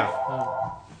phone. Yeah.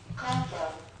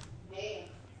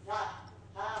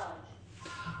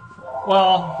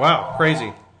 Well. Wow,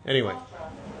 crazy. Anyway.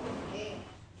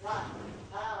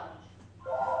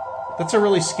 That's a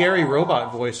really scary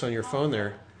robot voice on your phone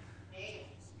there.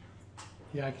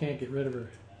 Yeah, I can't get rid of her.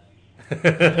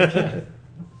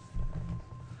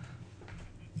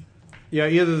 Yeah,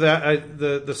 either that,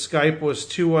 the Skype was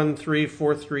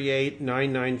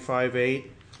 213-438-9958,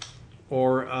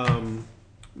 or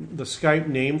the Skype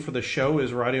name for the show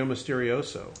is Radio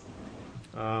Mysterioso.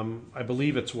 I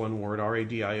believe it's one word,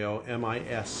 RADIO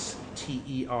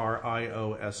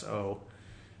MISTERIOSO.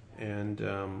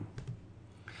 And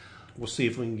we'll see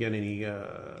if we can get any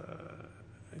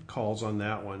calls on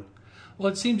that one. Well,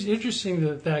 it seems interesting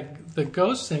that the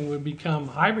ghost thing would become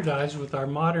hybridized with our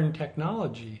modern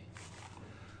technology.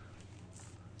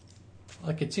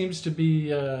 Like it seems to be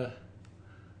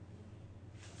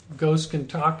ghosts can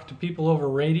talk to people over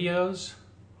radios.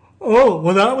 Oh,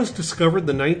 well, that was discovered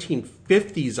in the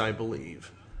 1950s, I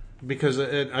believe. Because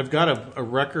I've got a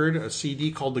record, a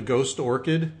CD called The Ghost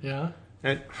Orchid. Yeah.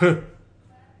 And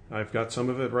I've got some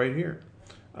of it right here.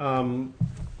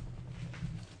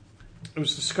 It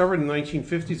was discovered in the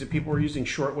 1950s that people were using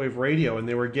shortwave radio, and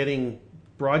they were getting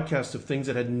broadcasts of things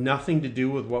that had nothing to do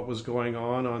with what was going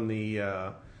on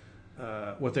the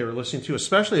what they were listening to.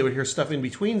 Especially, they would hear stuff in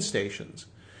between stations.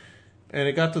 And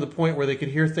it got to the point where they could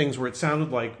hear things where it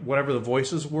sounded like whatever the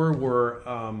voices were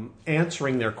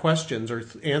answering their questions, or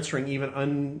answering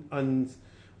even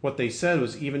what they said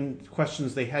was even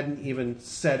questions they hadn't even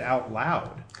said out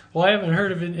loud. Well, I haven't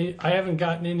heard of it. I haven't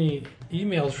gotten any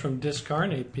emails from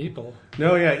discarnate people.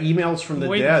 No, yeah, emails from the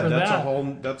dead. That's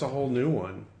that. a whole new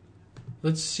one.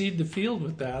 Let's seed the field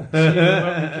with that. See what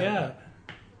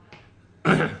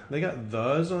we get. They got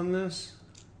thes on this.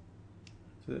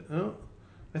 Oh.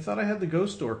 I thought I had the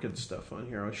Ghost Orchid stuff on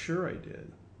here. I'm sure I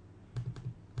did.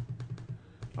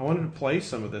 I wanted to play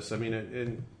some of this. I mean,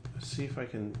 and see if I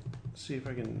can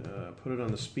put it on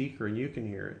the speaker and you can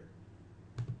hear it.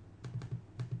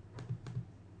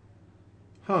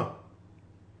 Huh?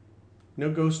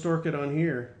 No Ghost Orchid on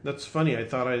here. That's funny. I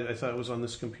thought it was on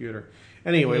this computer.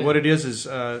 Anyway, what it is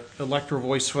electro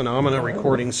voice phenomena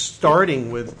recordings,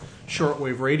 starting with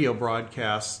shortwave radio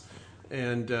broadcasts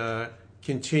and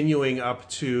continuing up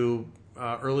to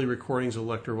early recordings of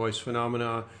electro voice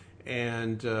phenomena.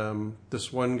 And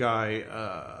this one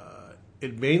guy,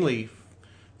 it mainly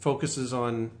focuses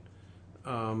on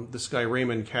this guy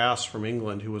Raymond Cass from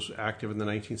England, who was active in the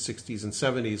 1960s and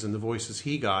 70s, and the voices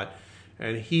he got.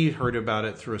 And he heard about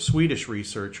it through a Swedish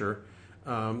researcher.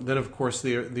 Then, of course,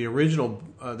 the original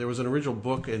there was an original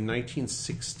book in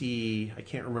 1960. I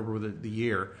can't remember the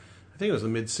year. I think it was the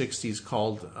mid 60s,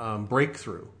 called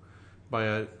Breakthrough, by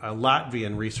a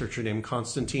Latvian researcher named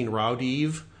Konstantin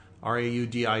Raudive,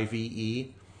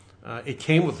 Raudive. It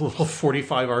came with a little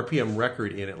 45 RPM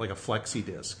record in it, like a flexi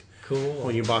disc. Cool.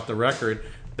 When you bought the record,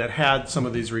 that had some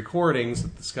of these recordings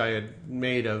that this guy had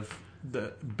made of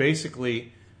the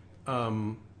basically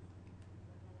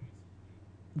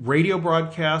radio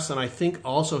broadcasts, and I think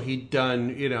also he'd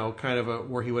done kind of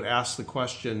where he would ask the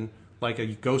question like a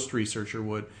ghost researcher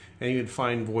would, and he would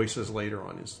find voices later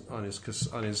on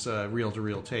his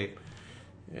reel-to-reel tape.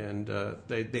 And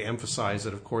they emphasized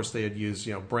that, of course, they had used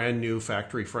brand new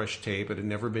factory fresh tape. It had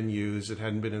never been used. It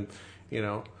hadn't been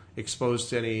exposed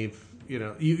to any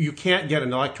you can't get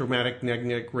an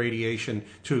electromagnetic radiation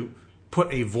to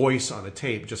put a voice on a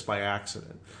tape just by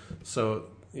accident. So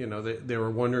they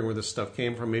were wondering where this stuff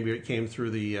came from. Maybe it came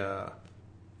through the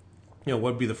what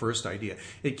would be the first idea?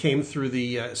 It came through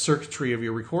the circuitry of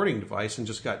your recording device and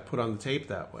just got put on the tape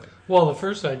that way. Well, the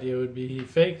first idea would be he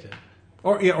faked it.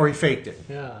 Or he faked it.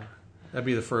 Yeah. That'd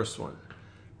be the first one.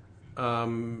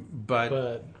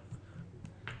 But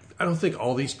I don't think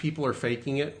all these people are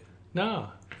faking it. No.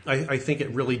 I think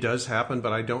it really does happen,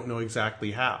 but I don't know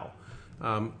exactly how.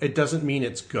 It doesn't mean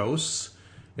it's ghosts.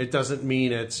 It doesn't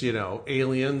mean it's,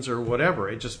 aliens or whatever.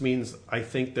 It just means I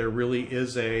think there really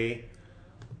is a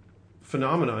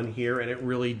phenomenon here, and it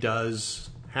really does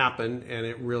happen, and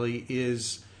it really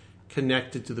is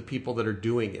connected to the people that are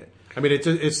doing it. I mean,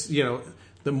 it's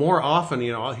the more often,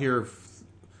 I'll hear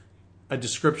a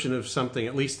description of something,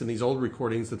 at least in these old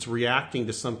recordings, that's reacting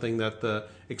to something that the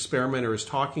experimenter is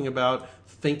talking about,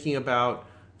 thinking about,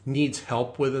 needs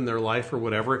help with in their life or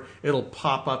whatever. It'll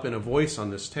pop up in a voice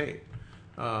on this tape,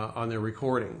 on their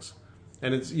recordings.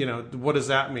 And it's, what does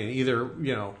that mean? Either,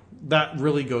 that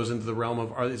really goes into the realm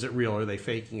of, is it real or are they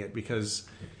faking it? Because,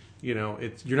 you're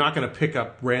not going to pick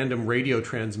up random radio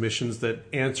transmissions that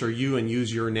answer you and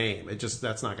use your name.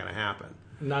 That's not going to happen.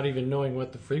 Not even knowing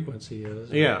what the frequency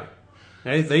is. Yeah.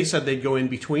 And they said they'd go in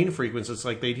between frequencies.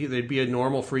 Like they'd be a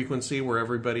normal frequency where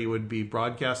everybody would be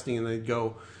broadcasting, and they'd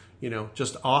go,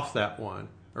 just off that one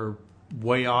or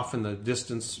way off in the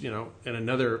distance, in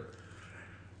another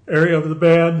area of the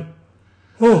band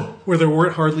where there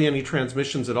weren't hardly any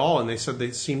transmissions at all. And they said they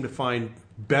seemed to find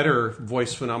better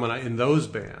voice phenomena in those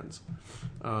bands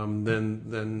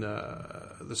than the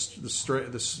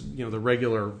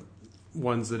regular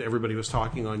ones that everybody was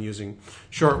talking on using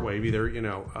shortwave, either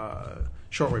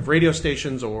shortwave radio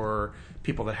stations or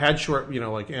people that had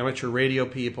like amateur radio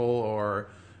people or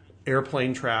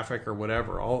airplane traffic or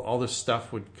whatever. All this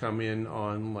stuff would come in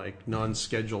on like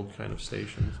non-scheduled kind of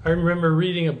stations. I remember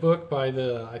reading a book by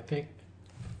I think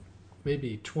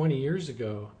maybe 20 years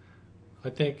ago. I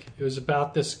think it was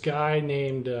about this guy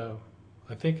named, I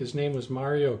think his name was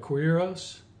Mario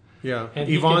Quiros. Yeah, and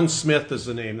Yvonne Smith is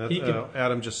the name. That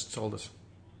Adam just told us.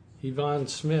 Yvonne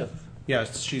Smith.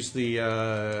 Yes, she's the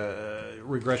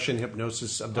regression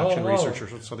hypnosis abduction researcher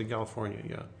from Southern California.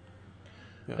 Yeah.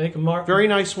 I think Mark. Very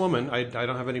nice woman. I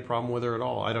don't have any problem with her at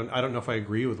all. I don't know if I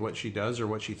agree with what she does or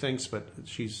what she thinks, but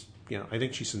she's I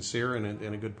think she's sincere and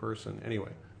a good person.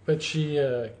 Anyway. But she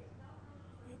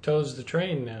toes the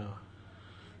train now.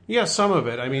 Yeah, some of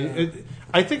it. I mean,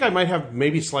 I think I might have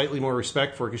maybe slightly more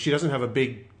respect for her because she doesn't have a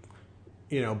big,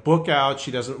 book out.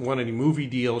 She doesn't want any movie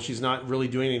deal. She's not really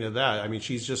doing any of that. I mean,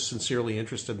 she's just sincerely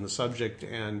interested in the subject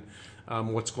and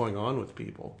what's going on with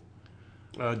people.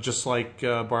 Just like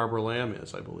Barbara Lamb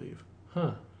is, I believe.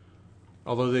 Huh.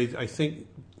 Although I think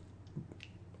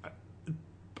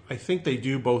they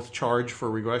do both charge for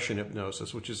regression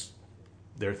hypnosis, which is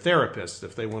their therapists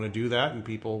if they want to do that and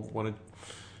people want to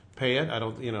pay it. I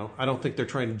don't think they're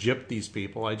trying to gyp these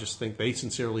people. I just think they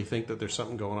sincerely think that there's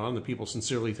something going on. The people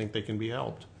sincerely think they can be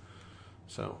helped.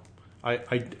 So I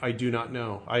do not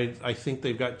know. I think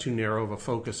they've got too narrow of a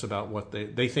focus about what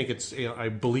they think it's. I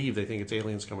believe they think it's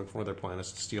aliens coming from other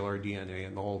planets to steal our DNA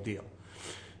and the whole deal.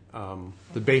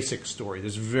 The basic story.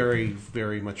 There's very,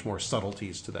 very much more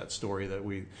subtleties to that story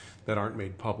that aren't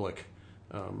made public.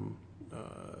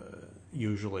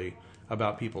 Usually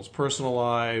about people's personal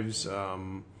lives.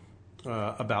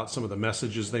 About some of the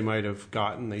messages they might have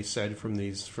gotten, they said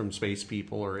from space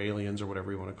people or aliens or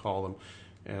whatever you want to call them.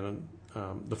 And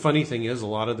the funny thing is, a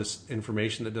lot of this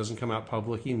information that doesn't come out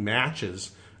publicly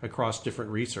matches across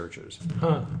different researchers.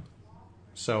 Huh.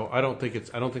 So I don't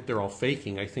think they're all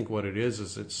faking. I think what it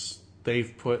is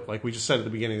they've put, like we just said at the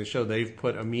beginning of the show, they've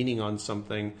put a meaning on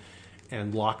something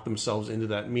and locked themselves into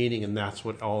that meaning, and that's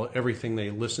what everything they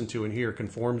listen to and hear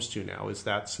conforms to now is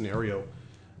that scenario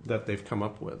that they've come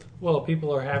up with. Well,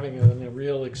 people are having a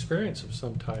real experience of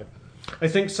some type. I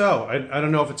think so. I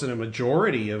don't know if it's in a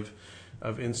majority of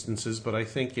instances, but I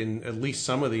think in at least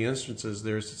some of the instances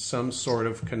there's some sort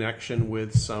of connection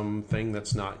with something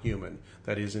that's not human,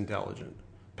 that is intelligent.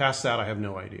 Past that, I have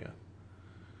no idea.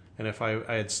 And if I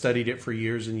had studied it for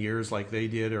years and years like they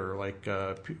did, or like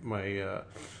my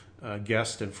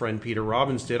guest and friend Peter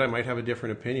Robbins did, I might have a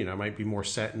different opinion. I might be more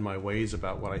set in my ways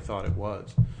about what I thought it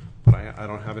was. But I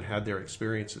haven't had their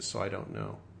experiences, so I don't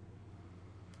know.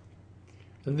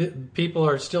 And people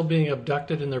are still being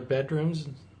abducted in their bedrooms?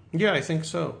 Yeah, I think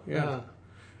so, yeah.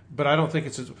 But I don't think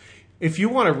it's... If you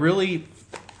want to really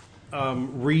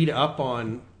read up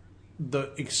on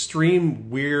the extreme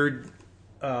weird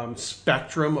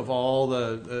spectrum of all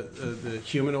the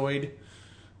humanoid...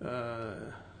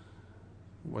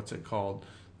 what's it called?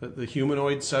 The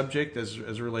humanoid subject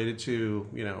as related to,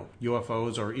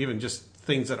 UFOs or even just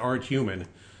things that aren't human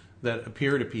that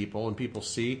appear to people and people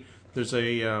see. There's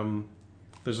a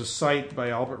site by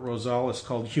Albert Rosales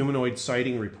called Humanoid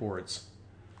Sighting Reports.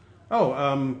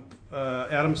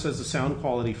 Adam says the sound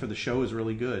quality for the show is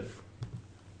really good.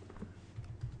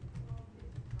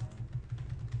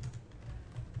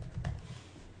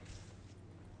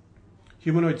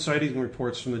 Humanoid Sighting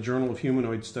Reports from the Journal of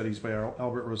Humanoid Studies by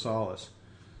Albert Rosales.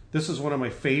 This is one of my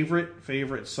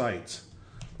favorite sites.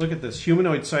 Look at this.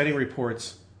 Humanoid Sighting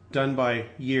Reports done by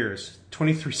years.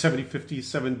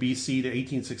 2357 BC to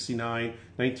 1869,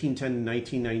 1910 to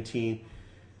 1919,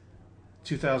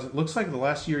 2000. Looks like the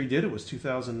last year he did it was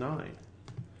 2009.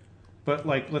 But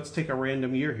let's take a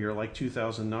random year here, like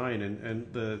 2009,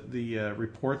 and the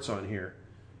reports on here.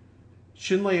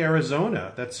 Chinle,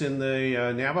 Arizona, that's in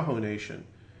the Navajo Nation,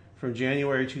 from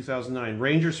January 2009.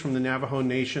 Rangers from the Navajo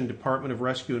Nation Department of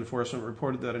Rescue Enforcement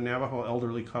reported that a Navajo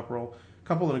elderly couple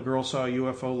and a girl saw a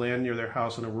UFO land near their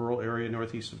house in a rural area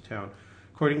northeast of town.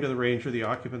 According to the ranger, the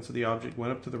occupants of the object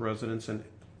went up to the residence and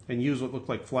used what looked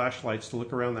like flashlights to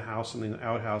look around the house and the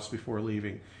outhouse before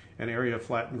leaving. An area of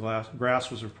flattened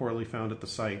grass was reportedly found at the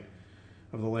site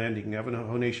of the landing.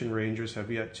 Navajo Nation Rangers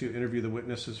have yet to interview the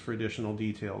witnesses for additional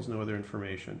details. No other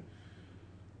information.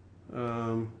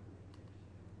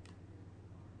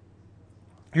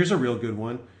 Here's a real good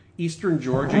one. Eastern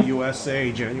Georgia,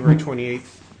 USA, January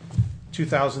 28th,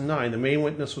 2009. The main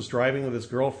witness was driving with his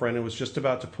girlfriend and was just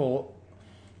about to pull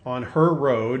on her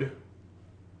road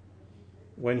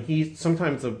when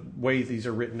sometimes the way these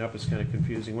are written up is kind of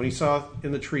confusing. When he saw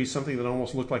in the tree something that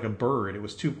almost looked like a bird. It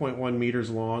was 2.1 meters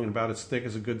long and about as thick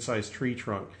as a good-sized tree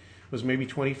trunk. It was maybe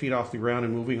 20 feet off the ground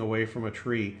and moving away from a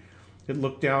tree. It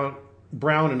looked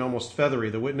brown and almost feathery.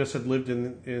 The witness had lived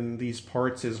in these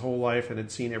parts his whole life and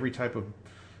had seen every type of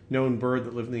known bird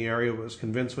that lived in the area, but was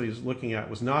convinced what he was looking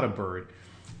at was not a bird.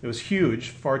 It was huge,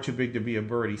 far too big to be a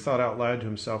bird. He thought out loud to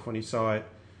himself when he saw it,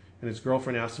 and his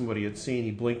girlfriend asked him what he had seen.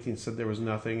 He blinked and said there was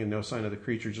nothing and no sign of the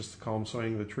creature, just the calm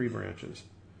swaying of the tree branches.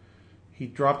 he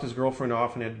dropped his girlfriend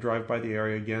off and had to drive by the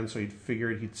area again, so he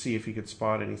figured he'd see if he could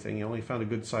spot anything. He only found a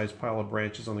good-sized pile of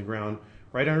branches on the ground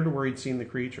right under where he'd seen the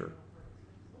creature.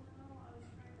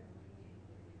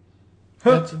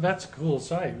 That's a cool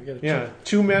sight. We gotta check.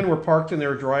 2 men were parked in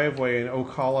their driveway in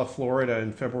Ocala, Florida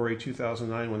in February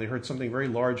 2009 when they heard something very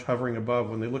large hovering above.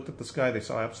 When they looked at the sky, they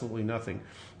saw absolutely nothing.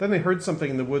 Then they heard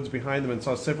something in the woods behind them and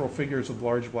saw several figures with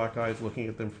large black eyes looking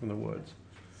at them from the woods.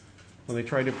 When they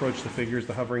tried to approach the figures,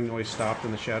 the hovering noise stopped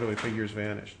and the shadowy figures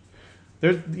vanished.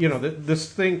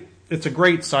 This thing, it's a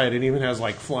great sight. It even has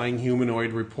like flying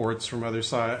humanoid reports from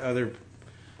other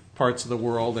parts of the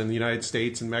world and the United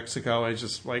States and Mexico. It's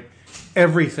just like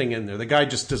everything in there. The guy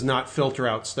just does not filter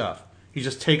out stuff. He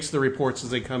just takes the reports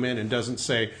as they come in and doesn't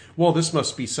say, well, this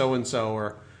must be so-and-so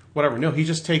or whatever. No, he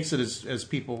just takes it as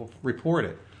people report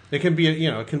it. It can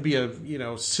be a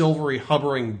silvery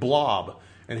hovering blob,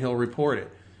 and he'll report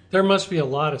it. There must be a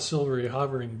lot of silvery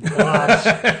hovering blobs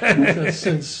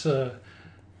since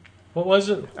what was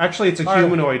it? Actually, it's a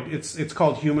humanoid. It's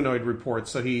called humanoid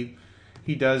reports. So he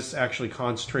does actually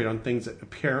concentrate on things that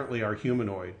apparently are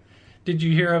humanoid. Did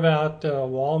you hear about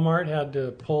Walmart had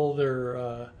to pull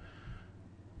their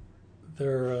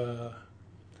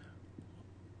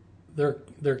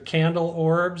candle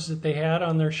orbs that they had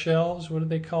on their shelves? What do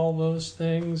they call those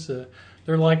things?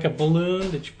 They're like a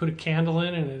balloon that you put a candle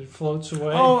in and it floats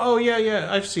away. Oh,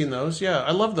 yeah. I've seen those. Yeah,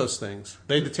 I love those things.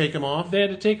 They had to take them off? They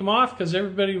had to take them off because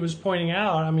everybody was pointing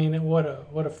out, I mean, what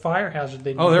a fire hazard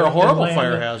they did. Oh, they're a horrible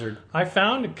fire hazard. I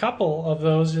found a couple of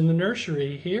those in the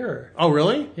nursery here. Oh,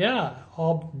 really? Yeah,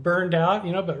 all burned out,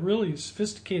 but really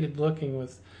sophisticated looking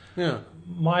with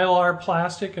mylar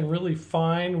plastic and really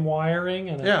fine wiring.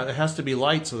 And it has to be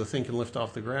light so the thing can lift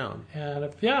off the ground. And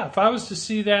if I was to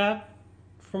see that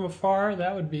from afar,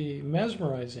 that would be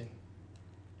mesmerizing.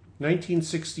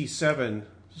 1967,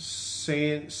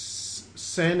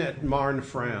 Seine-et-Marne,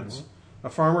 France. A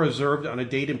farmer observed on a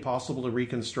date impossible to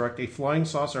reconstruct a flying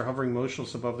saucer hovering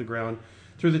motionless above the ground,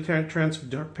 through the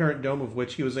transparent dome of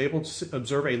which he was able to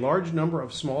observe a large number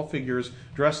of small figures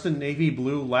dressed in navy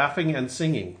blue, laughing and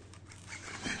singing.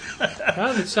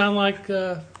 That would sound like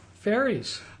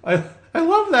fairies. I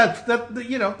love that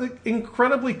the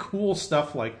incredibly cool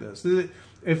stuff like this.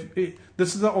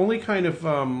 This is the only kind of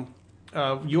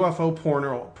UFO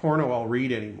porno I'll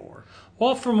read anymore.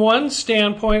 Well, from one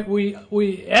standpoint,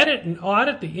 we edit and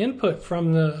audit the input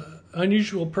from the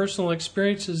unusual personal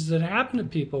experiences that happen to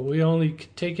people. We only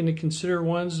take into consider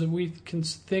ones that we can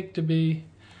think to be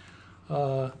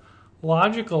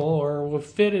logical or will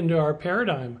fit into our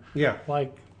paradigm. Yeah.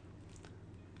 Like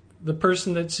the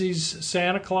person that sees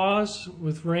Santa Claus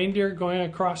with reindeer going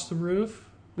across the roof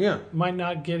might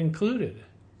not get included.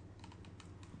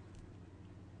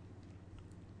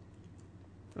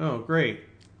 Oh, great.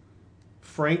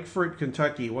 Frankfort,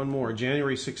 Kentucky, one more.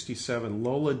 January 67.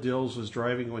 Lola Dills was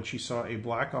driving when she saw a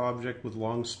black object with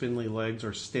long spindly legs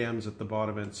or stems at the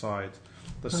bottom and sides.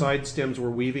 The side stems were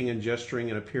weaving and gesturing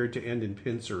and appeared to end in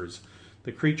pincers.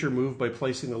 The creature moved by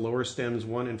placing the lower stems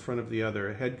one in front of the other.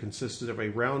 A head consisted of a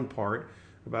round part,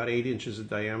 about 8 inches in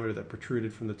diameter, that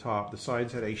protruded from the top. The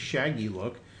sides had a shaggy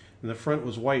look, and the front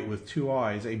was white with 2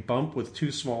 eyes. A bump with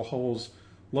 2 small holes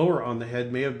lower on the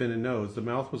head may have been a nose. The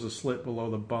mouth was a slit below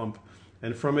the bump,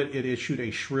 and from it issued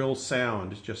a shrill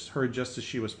sound, heard just as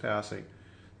she was passing.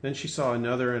 Then she saw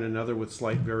another and another with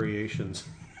slight variations.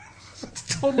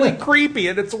 It's totally creepy,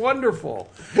 and it's wonderful.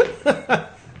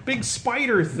 Big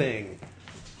spider thing.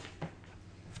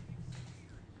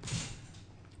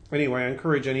 Anyway, I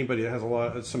encourage anybody that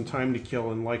has some time to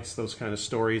kill and likes those kind of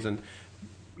stories, and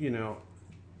you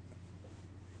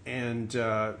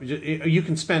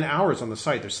can spend hours on the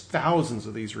site. There's thousands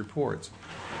of these reports,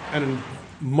 and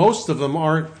most of them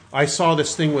aren't. I saw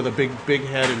this thing with a big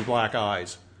head and black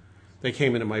eyes. They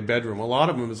came into my bedroom. A lot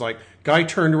of them was like, guy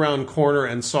turned around corner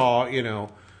and saw,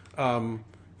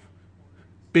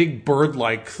 big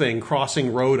bird-like thing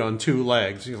crossing road on 2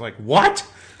 legs. He's like, what?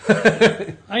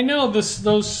 I know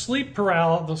those sleep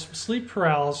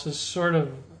paralysis sort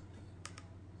of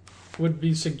would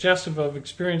be suggestive of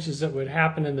experiences that would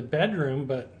happen in the bedroom,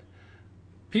 but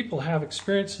people have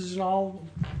experiences in all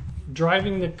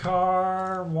driving the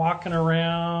car, walking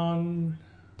around.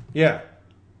 Yeah.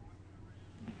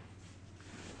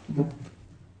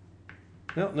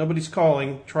 No, nobody's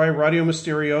calling. Try Radio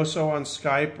Mysterioso on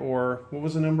Skype, or what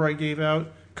was the number I gave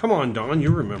out? Come on, Don, you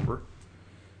remember.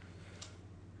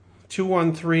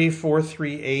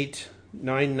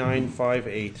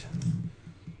 213-438-9958.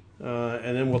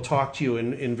 And then we'll talk to you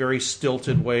in very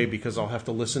stilted way because I'll have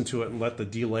to listen to it and let the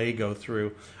delay go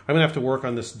through. I'm going to have to work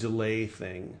on this delay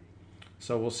thing.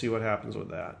 So we'll see what happens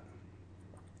with that.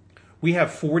 We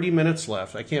have 40 minutes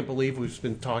left. I can't believe we've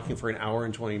been talking for an hour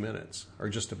and 20 minutes, or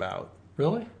just about.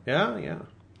 Really? Yeah.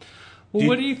 Well,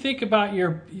 what do you think about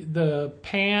the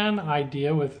pan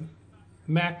idea with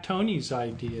Mac Toney's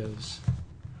ideas?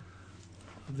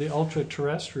 The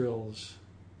ultra-terrestrials.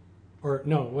 Or,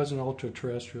 no, it wasn't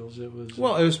ultra-terrestrials. It was...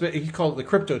 Well, he called it the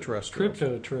crypto-terrestrials.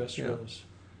 Crypto-terrestrials. Yeah.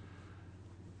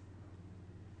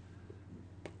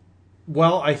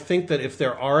 Well, I think that if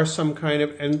there are some kind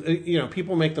of... And,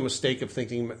 people make the mistake of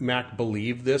thinking Mac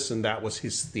believed this and that was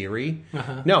his theory.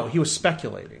 Uh-huh. No, he was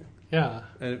speculating. Yeah.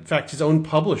 And in fact, his own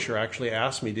publisher actually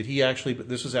asked me,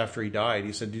 this was after he died,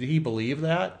 he said, did he believe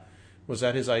that? Was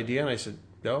that his idea? And I said,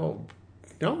 no,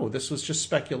 this was just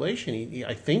speculation.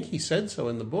 I think he said so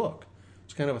in the book.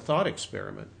 It's kind of a thought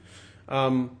experiment.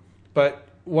 But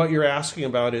what you're asking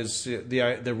about is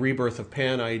the rebirth of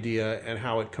Pan idea and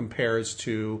how it compares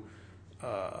to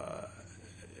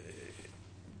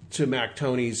Mac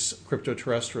Toney's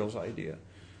crypto-terrestrials idea.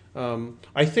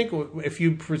 I think if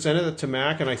you presented it to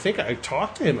Mac, and I think I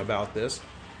talked to him about this,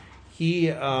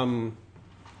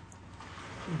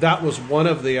 that was one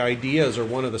of the ideas or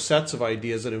one of the sets of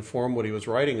ideas that informed what he was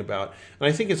writing about. And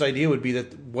I think his idea would be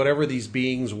that whatever these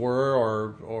beings were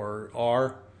or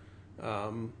are,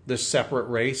 this separate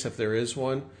race, if there is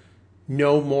one,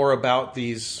 know more about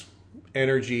these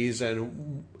energies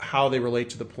and how they relate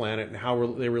to the planet and how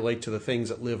they relate to the things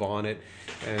that live on it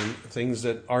and things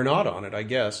that are not on it, I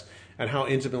guess, and how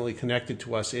intimately connected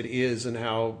to us it is and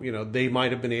how, they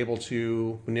might have been able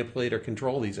to manipulate or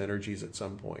control these energies at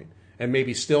some point. And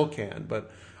maybe still can,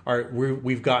 but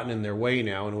we've gotten in their way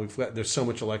now, and there's so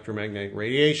much electromagnetic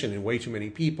radiation and way too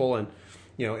many people, and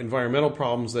environmental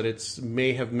problems that it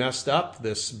may have messed up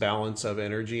this balance of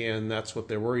energy, and that's what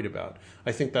they're worried about.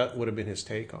 I think that would have been his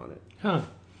take on it. Huh.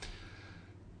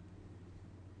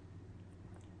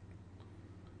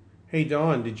 Hey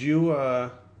Don, did you?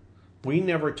 We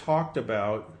never talked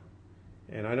about,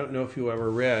 and I don't know if you ever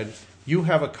read. You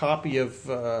have a copy of.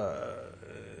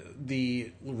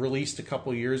 The released a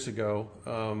couple years ago,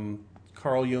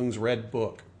 Carl Jung's Red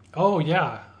Book. Oh,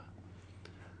 yeah.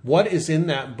 What is in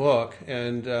that book,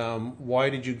 and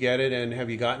why did you get it, and have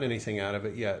you gotten anything out of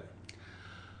it yet?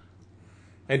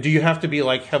 And do you have to be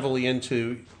heavily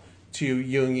into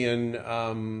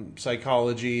Jungian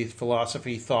psychology,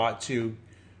 philosophy, thought to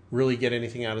really get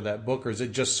anything out of that book, or is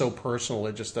it just so personal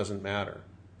it just doesn't matter?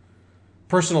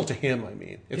 Personal to him, I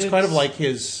mean. It's kind of like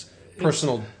his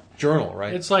personal journal,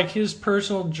 right? It's like his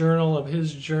personal journal of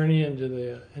his journey into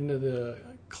the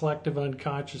collective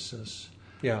unconsciousness.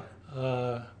 Yeah.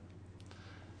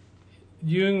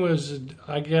 Jung was,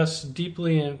 I guess,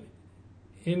 deeply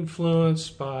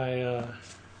influenced by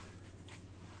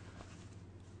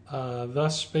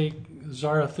Thus Spake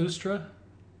Zarathustra,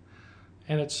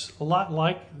 and it's a lot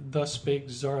like Thus Spake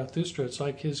Zarathustra. It's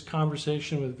like his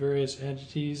conversation with various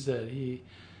entities that he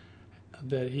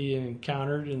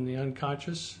encountered in the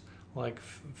unconscious, like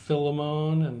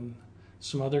Philemon and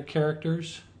some other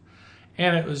characters.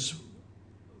 And it was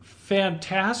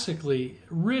fantastically,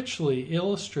 richly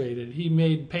illustrated. He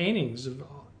made paintings of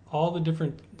all the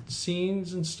different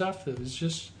scenes and stuff that was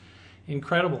just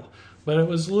incredible. But it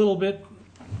was a little bit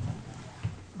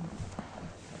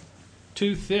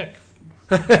too thick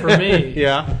for me.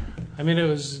 Yeah. I mean, it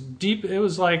was deep. It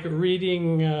was like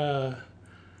reading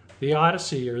the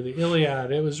Odyssey or the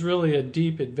Iliad. It was really a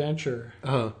deep adventure.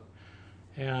 Uh-huh.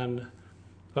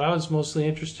 But I was mostly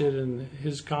interested in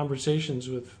his conversations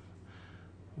with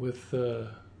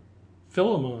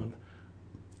Philemon,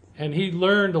 and he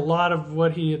learned a lot of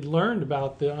what he had learned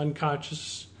about the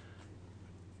unconscious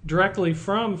directly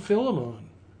from Philemon.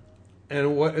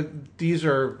 And what these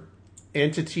are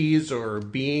entities or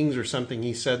beings or something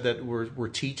he said that were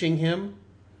teaching him?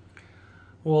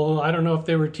 Well, I don't know if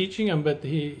they were teaching him, but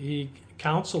he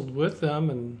counseled with them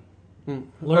and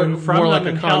learned from more them.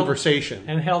 like a conversation.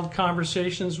 Held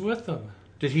conversations with them.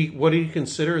 What did he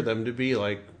consider them to be,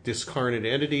 like discarnate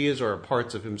entities or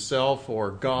parts of himself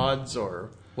or gods,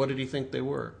 or what did he think they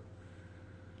were?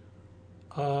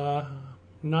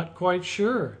 Not quite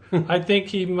sure. I think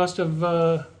he must have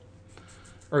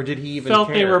or did he even felt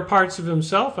care? they were parts of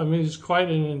himself. I mean, he's quite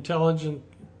an intelligent,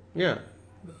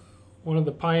 one of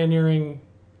the pioneering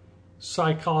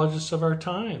psychologists of our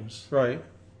times. Right.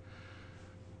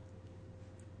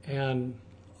 And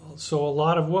so a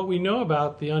lot of what we know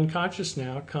about the unconscious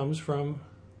now comes from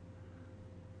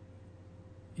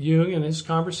Jung and his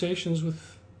conversations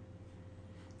with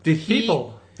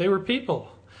people. They were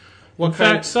people. In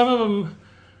fact, some of them...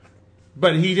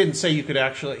 But he didn't say you could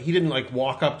actually... He didn't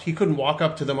walk up... He couldn't walk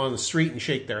up to them on the street and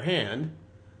shake their hand.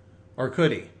 Or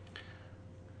could he?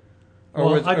 Or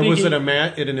Well, I think was it an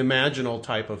imaginal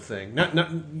type of thing? Not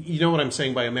you know what I'm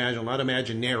saying by imaginal, not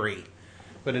imaginary,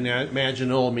 but an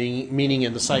imaginal meaning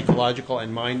in the psychological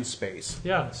and mind space.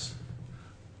 Yes.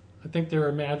 I think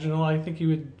they're imaginal. I think he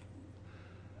would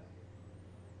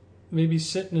maybe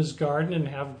sit in his garden and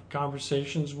have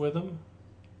conversations with him,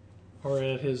 or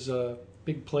at his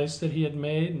big place that he had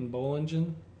made in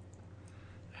Bollingen,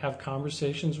 have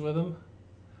conversations with him,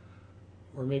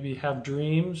 or maybe have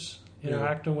dreams,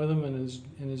 interacting with him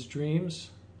in his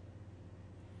dreams.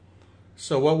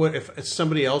 So what would, if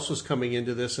somebody else was coming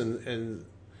into this and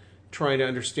trying to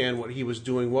understand what he was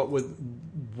doing, what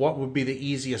would be the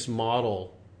easiest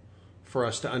model for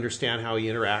us to understand how he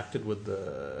interacted with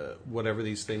the whatever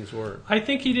these things were? I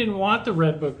think he didn't want the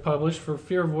Red Book published for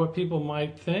fear of what people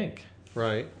might think.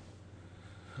 Right.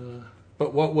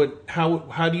 But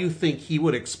how do you think he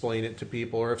would explain it to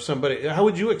people, or if somebody, how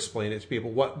would you explain it to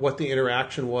people? What the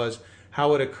interaction was,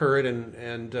 how it occurred,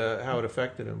 and how it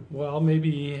affected him? Well, maybe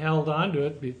he held on to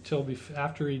it until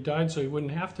after he died, so he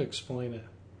wouldn't have to explain it.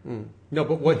 No,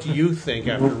 but what do you think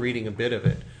after reading a bit of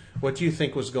it? What do you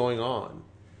think was going on?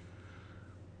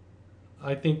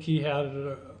 I think he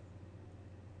had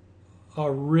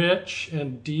a rich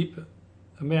and deep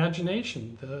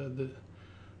imagination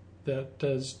that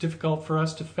is difficult for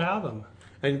us to fathom.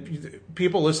 And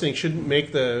people listening shouldn't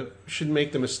make the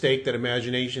mistake that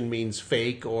imagination means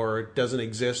fake or doesn't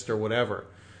exist or whatever.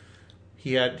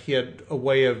 He had a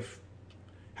way of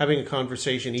having a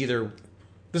conversation. Either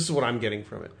this is what I'm getting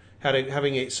from it: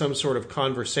 having some sort of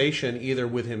conversation either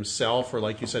with himself, or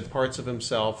like you said, parts of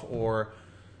himself, or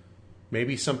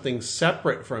maybe something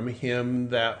separate from him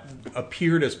that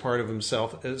appeared as part of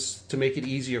himself, as to make it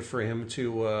easier for him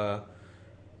to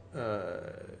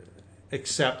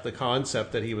accept the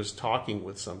concept that he was talking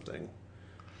with something.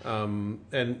 And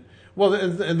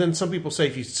then some people say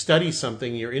if you study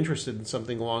something, you're interested in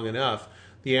something long enough,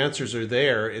 the answers are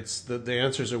there. It's the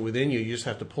answers are within you. You just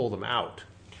have to pull them out.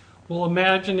 Well,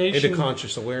 imagination into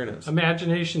conscious awareness.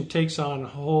 Imagination takes on a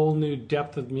whole new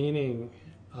depth of meaning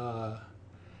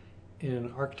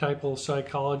in archetypal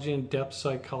psychology and depth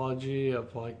psychology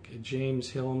of like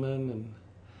James Hillman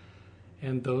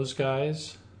and those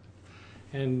guys.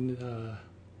 And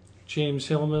James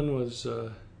Hillman was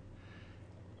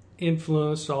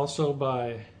influenced also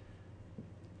by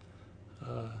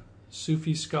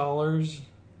Sufi scholars.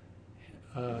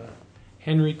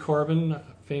 Henry Corbin, a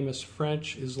famous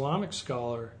French Islamic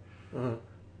scholar,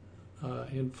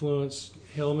 influenced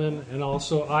Hillman, and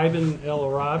also Ibn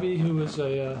el-Arabi, who was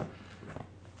an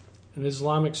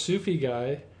Islamic Sufi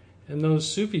guy. And those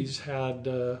Sufis had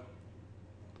a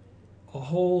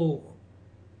whole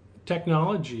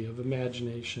technology of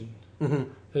imagination that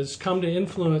has come to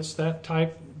influence that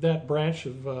branch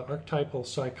of archetypal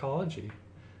psychology.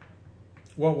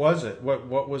 What was it?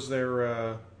 What was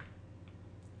their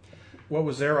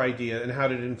idea, and how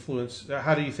did it influence?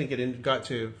 How do you think it got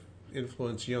to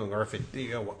influence Jung, or if it?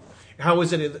 How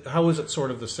is it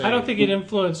sort of the same? I don't think it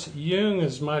influenced Jung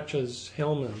as much as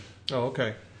Hillman. Oh,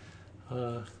 okay.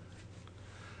 But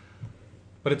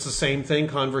it's the same thing.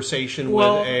 Conversation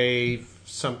with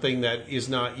something that is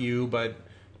not you, but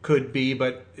could be,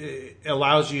 but it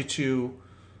allows you to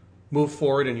move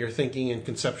forward in your thinking and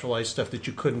conceptualize stuff that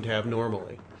you couldn't have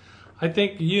normally. I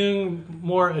think Jung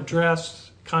more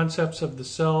addressed concepts of the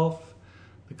self,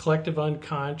 the collective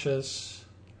unconscious,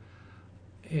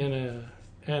 and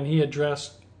he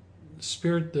addressed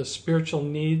the spiritual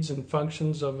needs and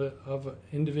functions of an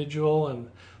individual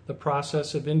and the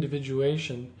process of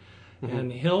individuation.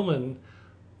 And Hillman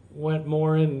went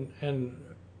more in and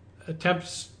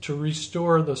attempts to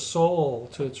restore the soul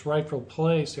to its rightful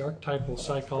place. The archetypal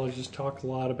psychologists talk a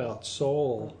lot about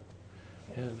soul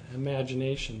and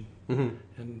imagination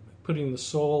and putting the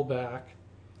soul back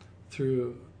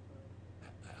through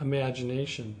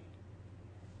imagination.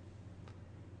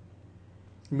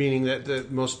 Meaning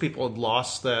that most people had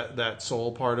lost that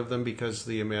soul part of them because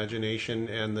the imagination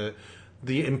and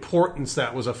the importance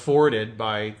that was afforded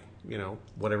by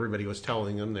what everybody was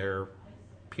telling them, their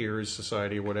peers,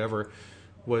 society, or whatever,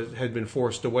 had been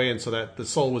forced away, and so that the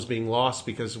soul was being lost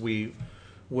because we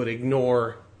would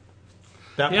ignore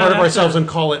that part of ourselves and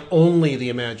call it only the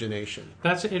imagination.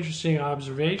 That's an interesting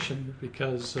observation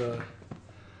because in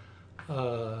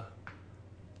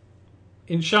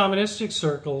shamanistic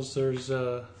circles there's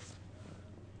a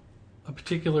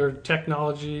particular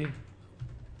technology,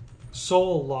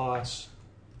 soul loss.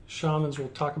 Shamans will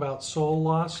talk about soul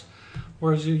loss,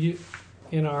 whereas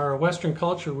in our Western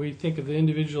culture we think of the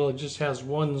individual that just has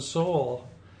one soul,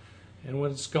 and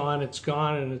when it's gone,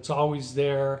 and it's always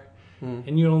there,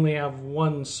 and you only have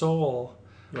one soul.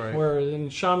 Right. Where in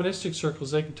shamanistic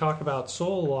circles they can talk about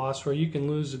soul loss, where you can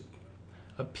lose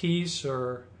a piece,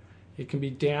 or it can be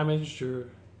damaged, or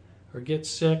get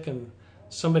sick, and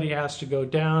somebody has to go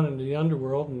down into the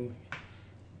underworld and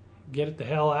get it the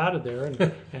hell out of there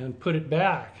and put it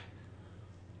back.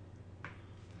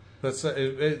 That's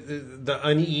the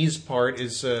unease part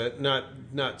is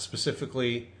not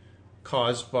specifically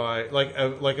caused by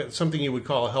like something you would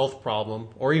call a health problem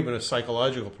or even a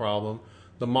psychological problem.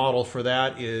 The model for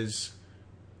that is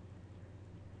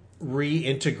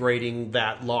reintegrating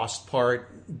that lost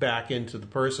part back into the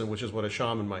person, which is what a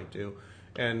shaman might do,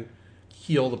 and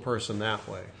heal the person that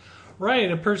way.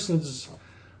 Right, a person's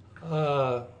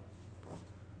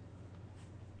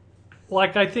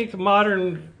like I think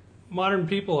modern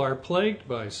people are plagued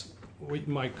by what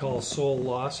you might call soul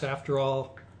loss. After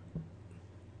all,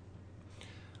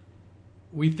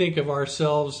 we think of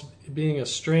ourselves being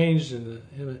estranged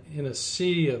in a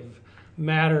sea of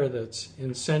matter that's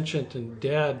insentient and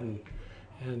dead,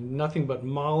 and nothing but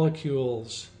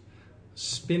molecules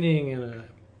spinning in a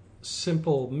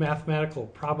simple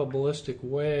mathematical probabilistic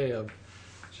way of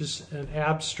just an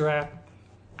abstract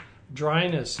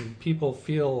dryness, and people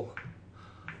feel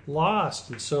lost.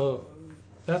 And so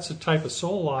that's a type of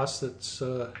soul loss that's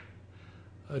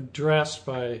addressed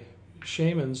by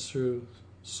shamans through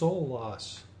soul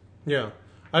loss. Yeah.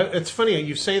 It's funny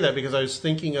you say that, because I was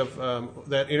thinking of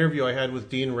that interview I had with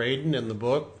Dean Radin in the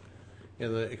book,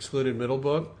 in the Excluded Middle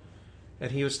book,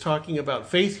 and he was talking about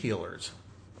faith healers.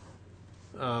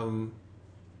 And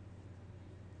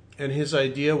his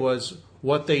idea was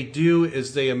what they do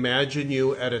is they imagine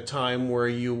you at a time where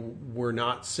you were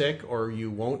not sick or you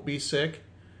won't be sick,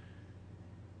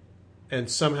 and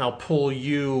somehow pull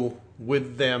you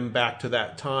with them back to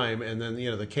that time, and then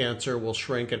the cancer will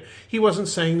shrink. And he wasn't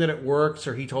saying that it works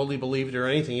or he totally believed it or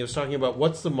anything. He was talking about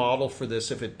what's the model for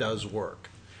this if it does work.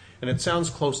 And it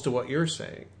sounds close to what you're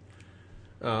saying.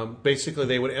 Basically,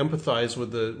 they would empathize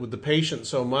with the patient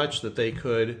so much that they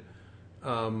could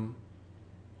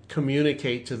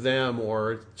communicate to them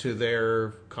or to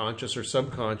their conscious or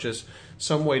subconscious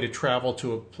some way to travel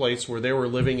to a place where they were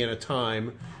living in a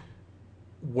time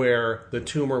where the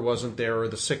tumor wasn't there or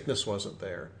the sickness wasn't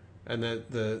there, and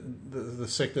that the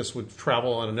sickness would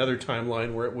travel on another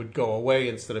timeline where it would go away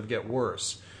instead of get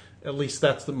worse. At least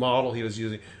that's the model he was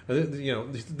using.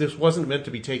 This wasn't meant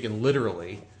to be taken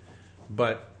literally,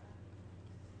 but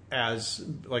as,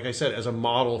 like I said, as a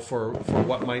model for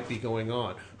what might be going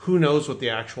on. Who knows what the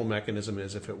actual mechanism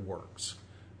is if it works?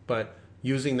 But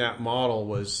using that model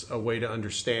was a way to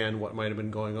understand what might have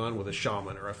been going on with a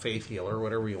shaman or a faith healer or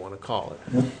whatever you want to call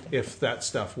it, if that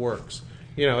stuff works.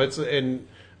 And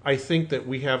I think that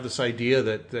we have this idea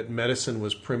that medicine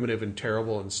was primitive and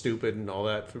terrible and stupid and all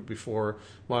that before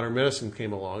modern medicine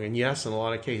came along. And yes, in a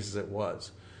lot of cases it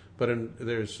was. But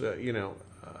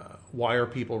why are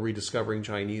people rediscovering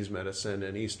Chinese medicine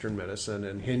and Eastern medicine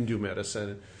and Hindu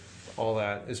medicine? All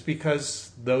that is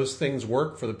because those things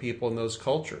work for the people in those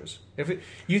cultures.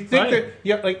 You think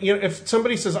that, if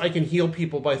somebody says I can heal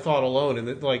people by thought alone, and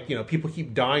that, people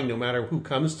keep dying no matter who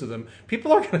comes to them,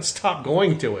 people are going to stop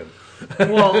going to him.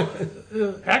 Well,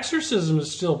 exorcism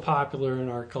is still popular in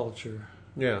our culture.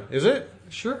 Yeah, is it?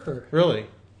 Sure. Really?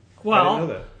 Well, I didn't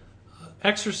know that.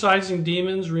 Exorcising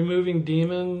demons, removing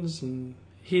demons, and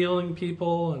healing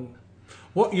people, and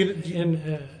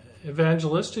in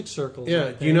evangelistic circles.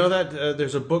 Yeah, do you know that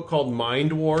there's a book called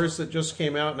Mind Wars that just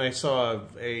came out, and I saw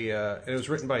it was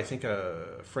written by, I think,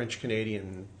 a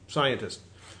French-Canadian scientist,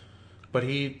 but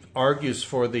he argues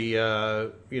for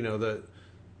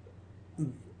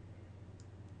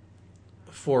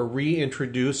for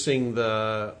reintroducing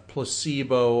the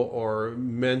placebo or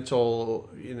mental,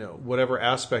 whatever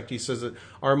aspect. He says that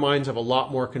our minds have a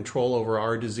lot more control over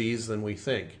our disease than we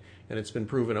think. And it's been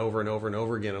proven over and over and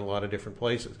over again in a lot of different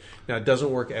places. Now, it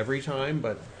doesn't work every time,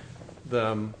 but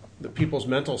the people's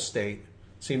mental state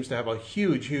seems to have a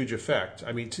huge, huge effect.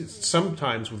 I mean,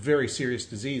 sometimes with very serious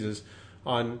diseases,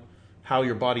 on how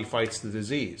your body fights the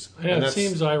disease. Yeah, and it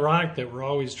seems ironic that we're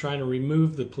always trying to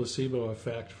remove the placebo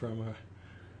effect from our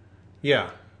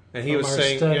and he was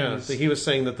saying studies. He was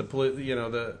saying that the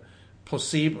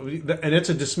placebo, and it's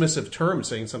a dismissive term,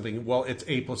 saying something, well, it's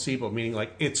a placebo, meaning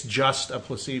like it's just a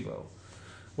placebo.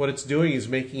 What it's doing is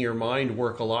making your mind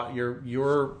work a lot,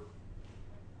 your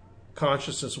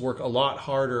consciousness work a lot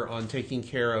harder on taking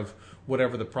care of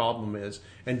whatever the problem is,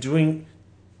 and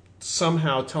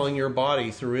somehow telling your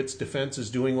body through its defenses,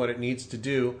 doing what it needs to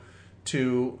do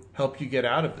to help you get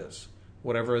out of this,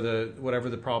 whatever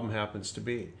the problem happens to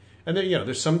be. And then,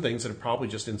 there's some things that are probably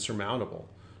just insurmountable.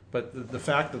 But the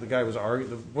fact that the guy was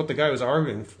what the guy was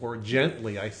arguing for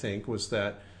gently, I think, was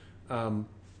that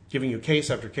giving you case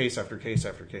after case after case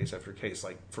after case after case,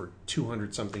 like for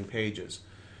 200 something pages,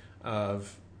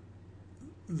 of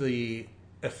the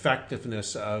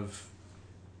effectiveness of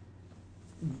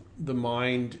the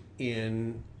mind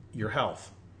in your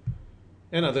health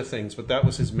and other things. But that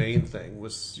was his main thing,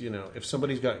 was, if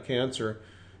somebody's got cancer,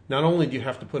 not only do you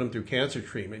have to put them through cancer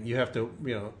treatment, you have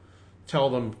to, tell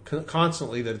them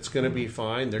constantly that it's going to be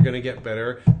fine, they're going to get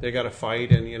better, they got to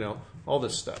fight, and, all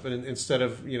this stuff. And instead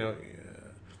of,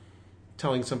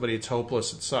 telling somebody it's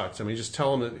hopeless, it sucks. I mean, just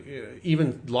tell them that,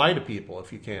 even lie to people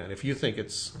if you can. If you think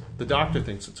the doctor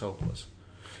thinks it's hopeless.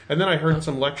 And then I heard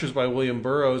some lectures by William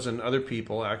Burroughs and other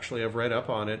people, actually, I've read up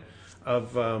on it,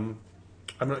 of, I'm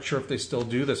not sure if they still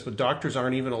do this, but doctors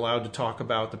aren't even allowed to talk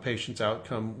about the patient's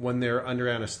outcome when they're under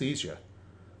anesthesia.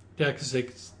 Yeah, because they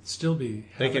could still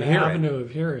have an avenue of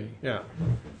hearing. Yeah.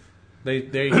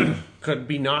 They could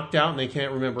be knocked out and they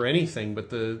can't remember anything,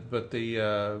 but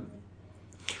the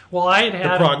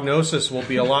prognosis will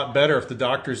be a lot better if the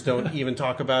doctors don't even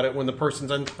talk about it when the person's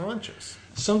unconscious.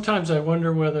 Sometimes I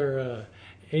wonder whether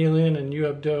alien and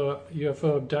UFO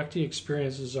abductee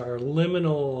experiences are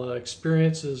liminal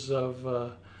experiences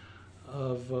of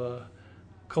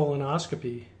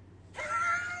colonoscopy.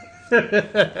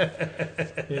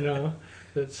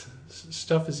 That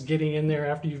stuff is getting in there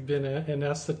after you've been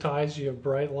anesthetized. You have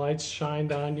bright lights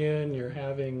shined on you, and you're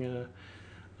having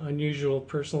unusual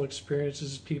personal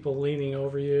experiences, people leaning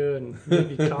over you and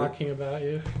maybe talking about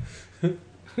you.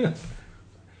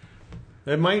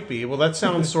 It might be. Well, that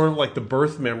sounds sort of like the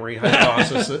birth memory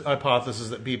hypothesis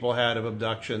that people had of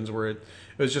abductions, where it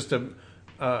was just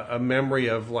a memory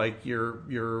of, like,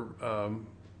 your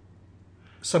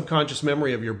subconscious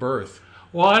memory of your birth.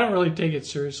 Well, I don't really take it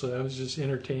seriously. I was just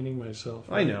entertaining myself.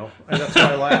 I know. And that's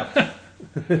why I laughed.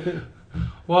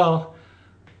 Well,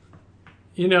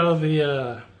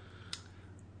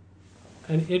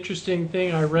 an interesting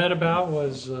thing I read about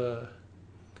was,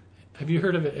 have you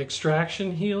heard of it,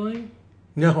 extraction healing?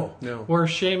 No. Where a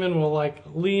shaman will, like,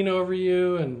 lean over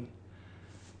you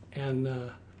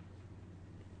and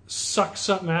suck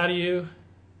something out of you.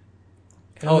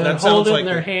 And then that hold sounds it like in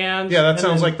their hands. Yeah, that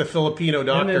sounds like the Filipino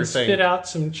doctor and then thing. Spit out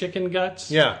some chicken guts.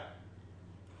 Yeah.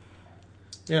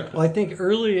 Well, I think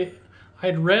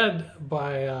I'd read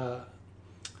by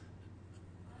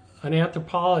an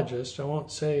anthropologist. I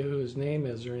won't say who his name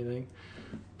is or anything,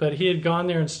 but he had gone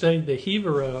there and studied the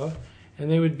Jivaro, and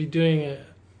they would be doing it.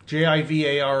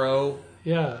 Jivaro.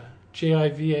 Yeah,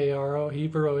 Jivaro,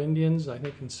 Jivaro Indians, I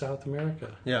think, in South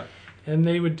America. Yeah. And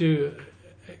they would do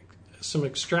some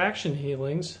extraction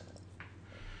healings,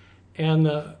 and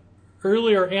the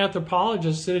earlier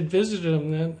anthropologists that had visited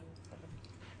them then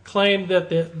claimed that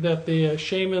the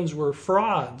shamans were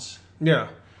frauds. Yeah.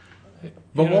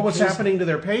 But what was happening to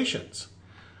their patients?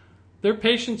 Their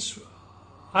patients,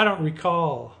 I don't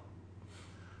recall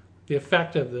the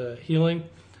effect of the healing,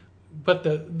 but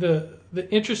the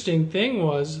interesting thing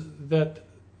was that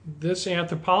this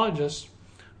anthropologist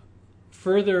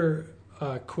further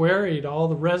queried all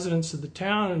the residents of the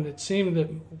town, and it seemed that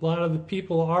a lot of the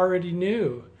people already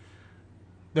knew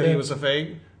that he was a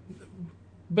fake.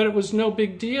 But it was no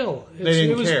big deal. They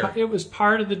didn't care. It was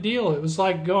part of the deal. It was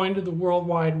like going to the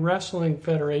Worldwide Wrestling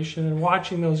Federation and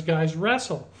watching those guys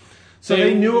wrestle. So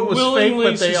they knew it was fake,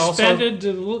 but they suspended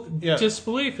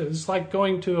disbelief. It was like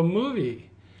going to a movie.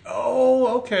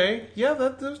 Oh, okay. Yeah,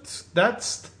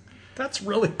 that's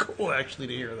really cool, actually,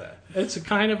 to hear that. It's a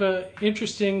kind of an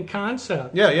interesting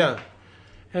concept. Yeah.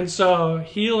 And so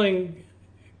healing,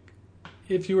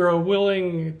 if you were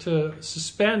willing to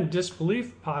suspend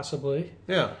disbelief, possibly.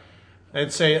 Yeah.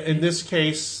 And say, in this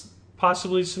case,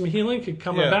 possibly some healing could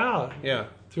come about. Yeah.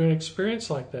 Through an experience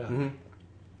like that. Mm-hmm.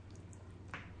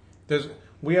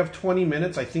 We have 20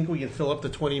 minutes. I think we can fill up the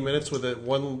 20 minutes with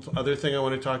one other thing I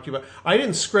want to talk to you about. I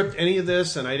didn't script any of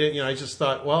this, and I didn't. I just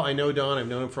thought, well, I know Don. I've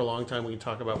known him for a long time. We can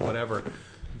talk about whatever.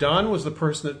 Don was the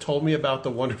person that told me about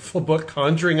the wonderful book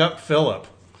Conjuring Up Philip.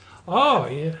 Oh,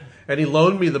 yeah. And he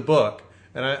loaned me the book,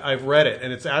 and I've read it,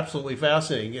 and it's absolutely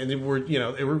fascinating. And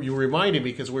you reminded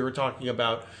me, because we were talking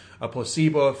about a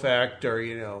placebo effect,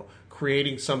 or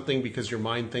creating something because your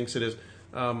mind thinks it is.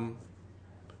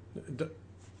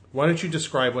 Why don't you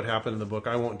describe what happened in the book?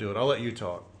 I won't do it. I'll let you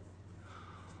talk.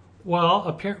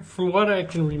 Well, from what I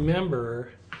can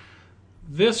remember,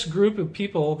 this group of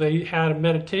people, they had a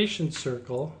meditation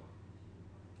circle.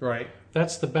 Right.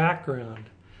 That's the background.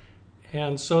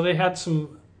 And so they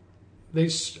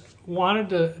wanted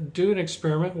to do an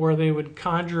experiment where they would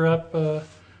conjure up a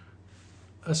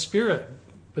spirit.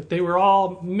 But they were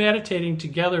all meditating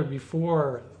together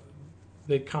before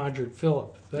they conjured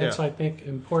Philip. That's, Yeah. I think,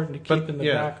 important to keep in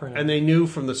the background. And they knew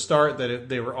from the start that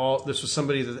they were all. This was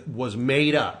somebody that was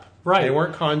made up. Right. They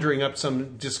weren't conjuring up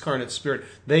some discarnate spirit.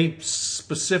 They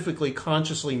specifically,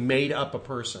 consciously made up a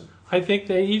person. I think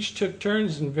they each took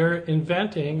turns in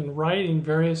inventing and writing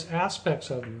various aspects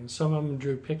of him. Some of them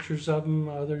drew pictures of him.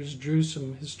 Others drew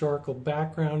some historical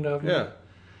background of him. Yeah.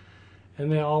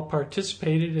 And they all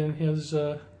participated in his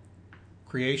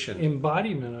Creation.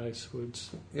 embodiment, I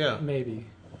suppose. Yeah. Maybe.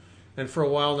 And for a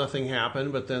while, nothing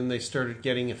happened, but then they started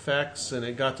getting effects, and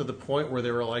it got to the point where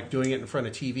they were like doing it in front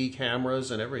of TV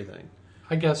cameras and everything.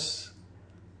 I guess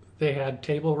they had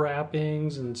table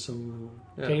wrappings and some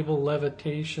table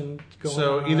levitation going on.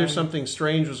 So either something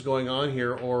strange was going on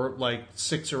here, or like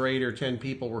 6 or 8 or 10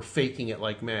 people were faking it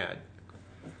like mad.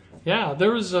 Yeah, I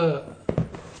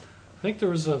think there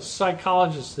was a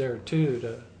psychologist there too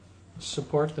to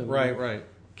support them. Right. In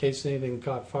case anything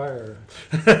caught fire.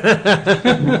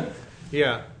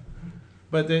 Yeah.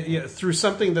 But through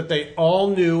something that they all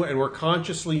knew and were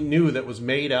consciously knew that was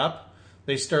made up,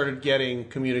 they started getting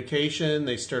communication,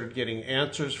 they started getting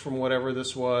answers from whatever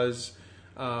this was.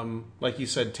 Like you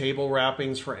said, table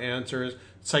wrappings for answers,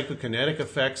 psychokinetic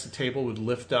effects, the table would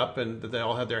lift up and they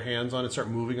all had their hands on it, start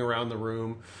moving around the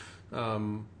room.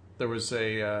 There was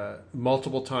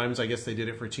multiple times, I guess they did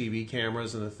it for TV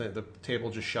cameras, and the table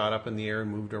just shot up in the air and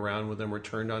moved around with them, or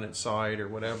turned on its side, or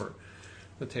whatever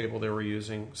the table they were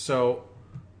using. So,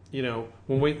 I'm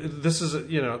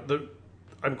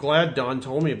glad Don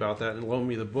told me about that and loaned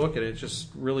me the book, and it just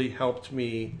really helped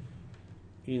me,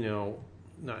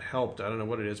 not helped, I don't know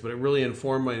what it is, but it really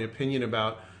informed my opinion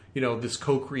about, this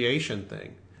co-creation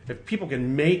thing. If people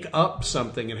can make up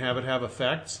something and have it have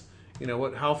effects,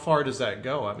 how far does that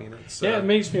go? I mean, it's it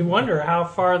makes me wonder how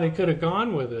far they could have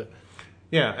gone with it.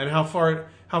 Yeah, and how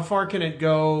far can it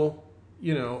go?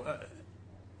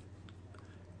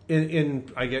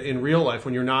 In real life,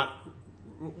 when you're not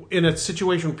in a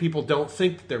situation where people don't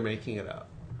think that they're making it up,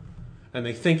 and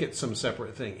they think it's some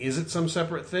separate thing. Is it some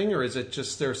separate thing, or is it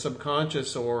just their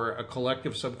subconscious or a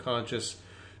collective subconscious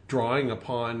drawing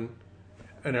upon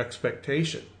an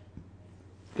expectation?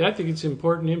 I think it's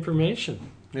important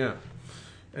information. Yeah.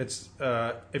 It's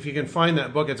if you can find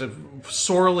that book, it's a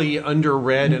sorely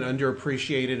underread and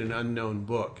underappreciated and unknown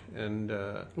book. And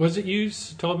was it you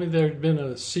told me there had been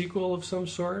a sequel of some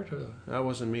sort? That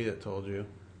wasn't me that told you.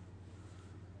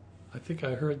 I think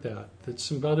I heard that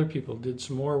some other people did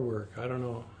some more work. I don't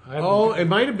know. It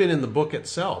might have been in the book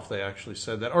itself. They actually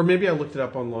said that, or maybe I looked it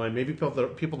up online. Maybe people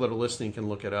that are listening can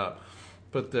look it up.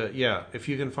 But if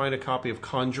you can find a copy of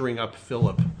Conjuring Up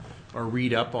Philip, or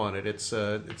read up on it, it's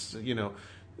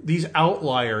these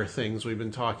outlier things we've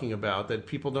been talking about that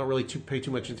people don't really pay too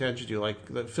much attention to,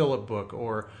 like the Philip book,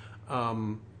 or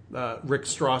Rick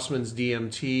Strassman's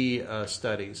DMT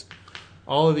studies.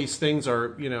 All of these things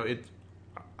are,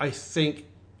 I think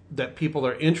that people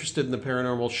that are interested in the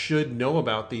paranormal should know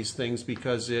about these things,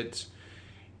 because it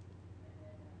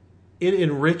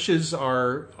enriches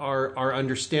our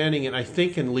understanding, and I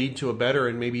think can lead to a better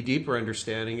and maybe deeper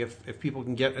understanding if people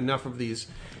can get enough of these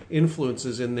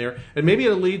influences in there. And maybe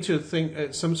it'll lead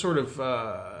to some sort of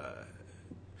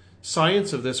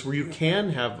science of this, where you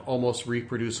can have almost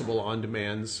reproducible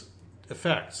on-demand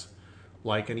effects,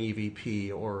 like an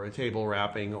EVP or a table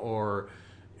wrapping, or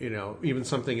even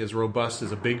something as robust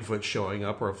as a Bigfoot showing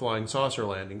up or a flying saucer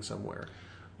landing somewhere.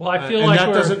 Well, I feel and like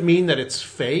that doesn't mean that it's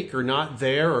fake or not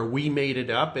there or we made it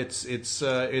up. It's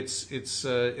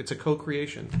a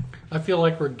co-creation. I feel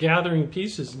like we're gathering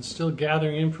pieces and still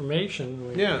gathering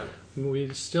information.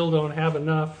 We still don't have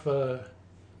enough.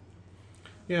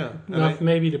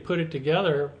 Maybe to put it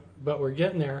together, but we're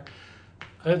getting there.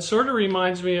 It sort of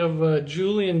reminds me of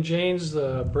Julian Jaynes'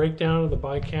 The Breakdown of the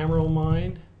Bicameral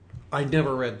Mind. I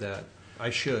never read that. I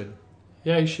should.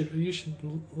 Yeah, you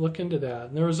should look into that.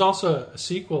 And there was also a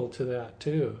sequel to that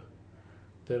too,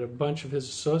 that a bunch of his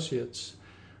associates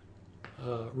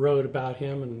wrote about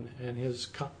him and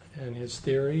his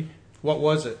theory. What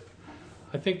was it?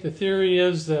 I think the theory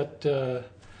is that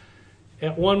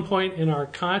at one point in our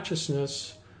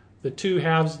consciousness, the two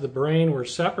halves of the brain were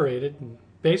separated, and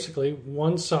basically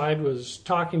one side was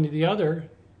talking to the other,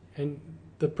 and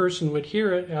the person would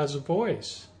hear it as a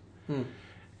voice.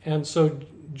 And so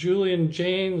Julian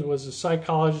Jaynes was a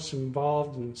psychologist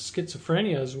involved in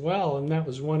schizophrenia as well, and that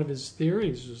was one of his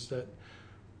theories, was that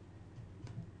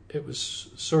it was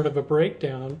sort of a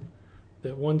breakdown,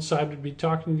 that one side would be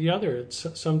talking to the other.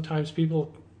 Sometimes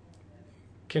people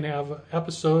can have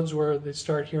episodes where they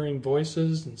start hearing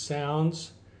voices and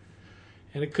sounds,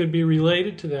 and it could be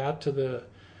related to that, to the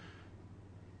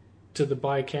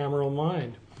bicameral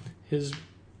mind.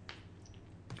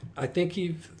 I think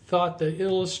he thought the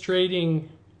illustrating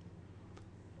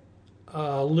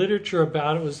literature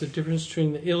about it was the difference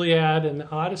between the Iliad and the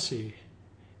Odyssey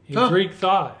in Greek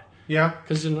thought. Yeah.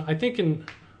 Because I think in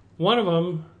one of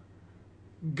them,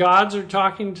 gods are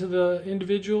talking to the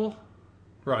individual.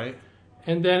 Right.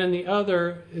 And then in the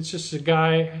other, it's just a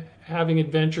guy having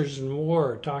adventures in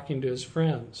war, talking to his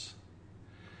friends.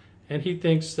 And he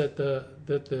thinks that the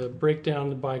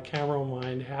breakdown of the bicameral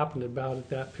mind happened about at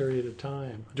that period of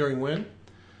time. During when?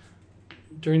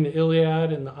 During the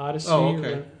Iliad and the Odyssey. Oh,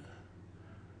 okay.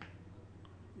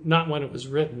 Not when it was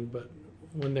written, but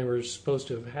when they were supposed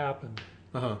to have happened.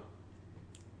 Uh-huh.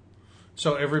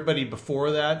 So everybody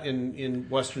before that in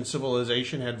Western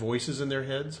civilization had voices in their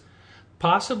heads?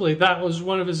 Possibly. That was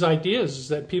one of his ideas, is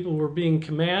that people were being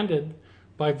commanded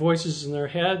by voices in their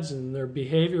heads, and their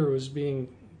behavior was being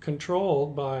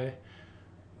controlled by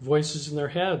voices in their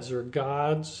heads or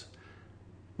gods.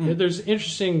 There's an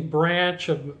interesting branch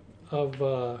of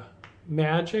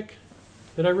magic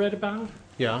that I read about.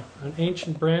 Yeah. An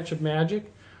ancient branch of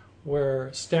magic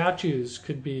where statues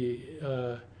could be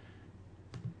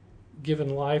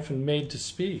given life and made to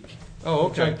speak. Oh, okay.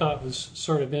 Which I thought was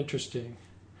sort of interesting.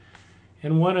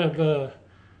 And one of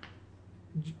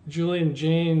Julian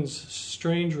Jaynes'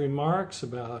 strange remarks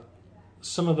about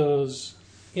some of those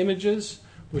images,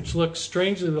 which look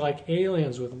strangely like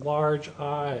aliens with large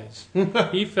eyes.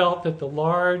 He felt that the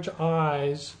large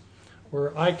eyes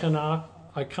were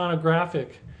iconographic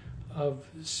of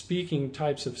speaking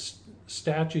types of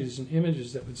statues and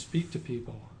images that would speak to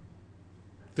people.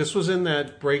 This was in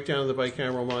that breakdown of the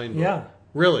bicameral mind book? Yeah.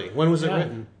 Really? When was it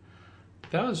written?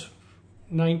 That was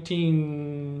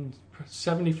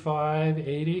 1975,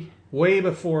 80. Way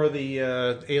before the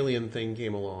alien thing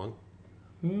came along.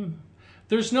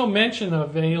 There's no mention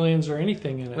of aliens or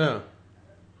anything in it. No.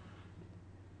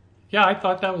 Yeah, I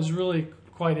thought that was really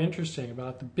quite interesting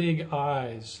about the big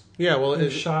eyes. Yeah, well, It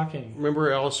was shocking.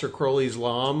 Remember Aleister Crowley's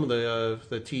Lam,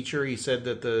 the teacher? He said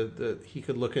that he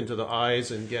could look into the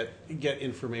eyes and get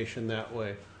information that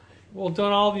way. Well,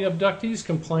 don't all the abductees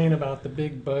complain about the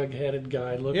big bug-headed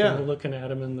guy looking at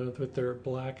them with their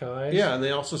black eyes? Yeah, and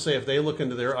they also say if they look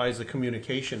into their eyes, the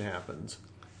communication happens.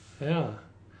 Yeah.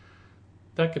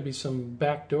 That could be some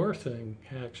backdoor thing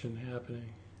action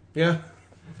happening. Yeah.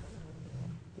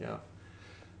 Yeah.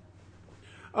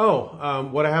 Oh,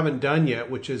 what I haven't done yet,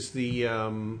 which is the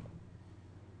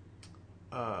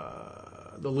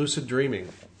lucid dreaming.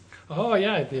 Oh,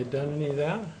 yeah. Have you done any of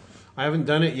that? I haven't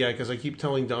done it yet because I keep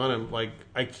telling Donna,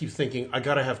 I keep thinking, I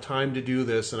got to have time to do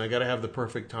this and I got to have the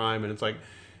perfect time. And it's like,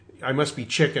 I must be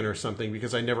chicken or something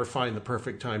because I never find the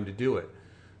perfect time to do it.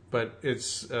 But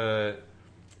it's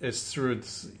through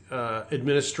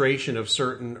administration of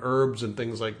certain herbs and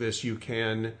things like this, you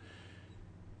can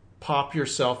pop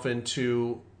yourself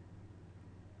into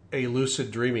a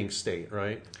lucid dreaming state,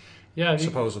 right? Yeah.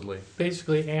 Supposedly.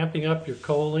 Basically amping up your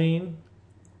choline.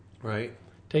 Right.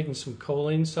 Taking some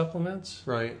choline supplements.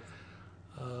 Right.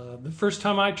 The first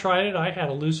time I tried it, I had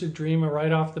a lucid dream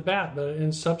right off the bat, but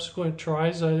in subsequent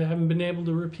tries, I haven't been able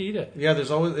to repeat it. Yeah,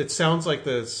 it sounds like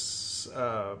this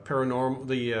paranormal,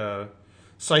 the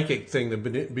psychic thing, the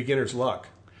beginner's luck.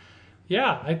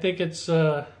 Yeah, I think it's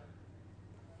the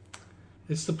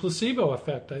placebo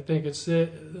effect. I think it's the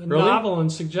novel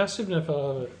and suggestiveness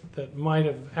of it that might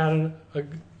have had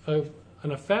an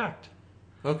effect.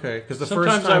 Okay, because the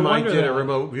Sometimes first time I wonder did a that.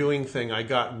 remote viewing thing, I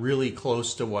got really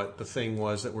close to what the thing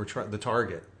was that we're the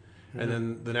target. And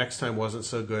then the next time wasn't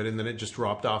so good, and then it just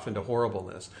dropped off into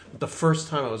horribleness. But the first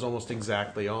time I was almost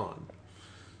exactly on.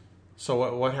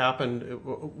 So what happened?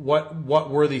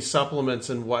 What were these supplements,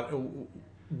 and what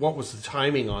was the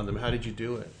timing on them? How did you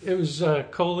do it? It was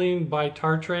choline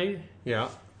bitartrate. Yeah.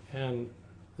 And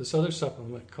this other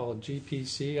supplement called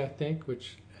GPC, I think,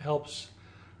 which helps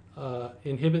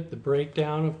inhibit the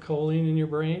breakdown of choline in your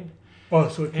brain. Oh,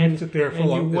 so it keeps it there for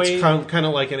long. It's kind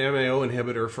of like an MAO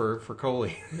inhibitor for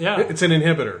choline. Yeah. It's an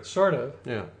inhibitor. Sort of.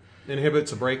 Yeah.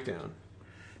 Inhibits a breakdown.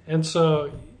 And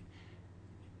so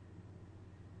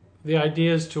the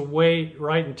idea is to wait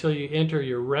right until you enter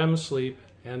your REM sleep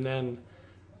and then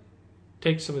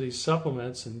take some of these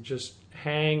supplements and just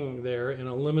hang there in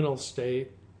a liminal state,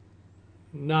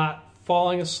 not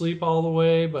falling asleep all the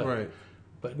way, but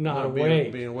not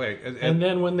awake. Being awake. And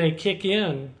then when they kick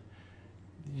in,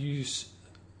 you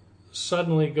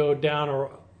suddenly go down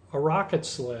a rocket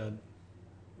sled,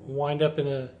 wind up in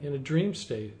a dream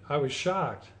state. I was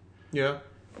shocked. Yeah.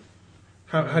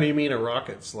 How do you mean a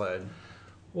rocket sled?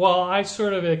 Well, I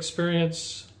sort of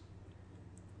experience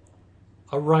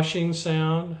a rushing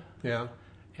sound. Yeah.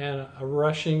 And a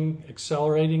rushing,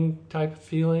 accelerating type of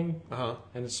feeling. Uh-huh.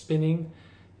 And a spinning.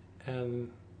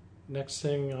 and next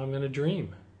thing I'm in a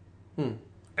dream.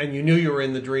 And you knew you were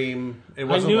in the dream. It I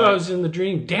wasn't knew like, I was in the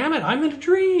dream. Damn it, I'm in a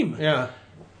dream. Yeah.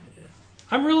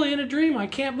 I'm really in a dream. I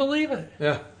can't believe it.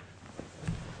 Yeah.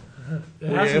 It Were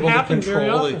you hasn't able to happened very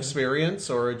control the often. experience,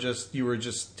 or you were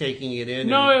just taking it in?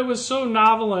 No, and, it was so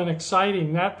novel and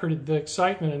exciting. The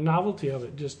excitement and novelty of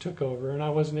it just took over, and I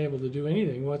wasn't able to do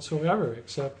anything whatsoever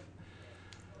except.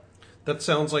 That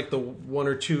sounds like the one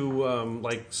or two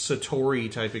like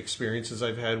Satori type experiences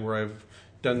I've had where I've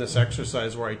done this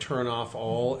exercise where I turn off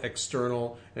all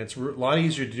external, and it's a lot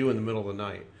easier to do in the middle of the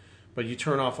night. But you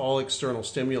turn off all external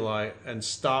stimuli and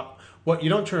stop. You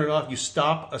don't turn it off. You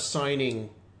stop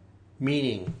assigning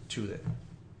meaning to it.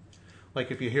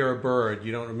 Like if you hear a bird,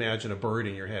 you don't imagine a bird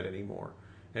in your head anymore.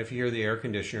 And if you hear the air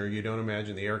conditioner, you don't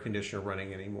imagine the air conditioner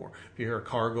running anymore. If you hear a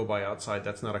car go by outside,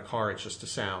 that's not a car, it's just a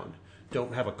sound.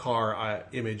 Don't have a car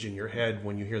image in your head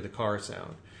when you hear the car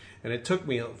sound. And it took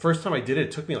me, first time I did it,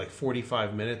 it took me like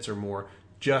 45 minutes or more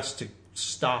just to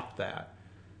stop that.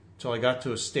 Until I got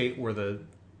to a state where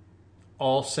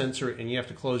all sensory, and you have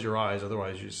to close your eyes,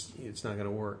 otherwise it's not going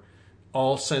to work.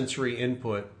 All sensory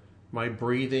input, my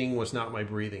breathing was not my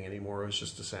breathing anymore, it was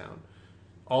just a sound.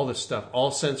 All this stuff,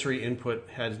 all sensory input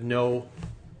had no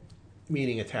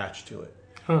meaning attached to it.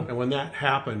 And when that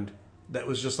happened, that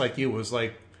was just like you, it was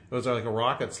like a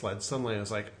rocket sled. Suddenly I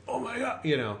was like, oh my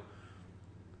God,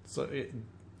 So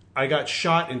I got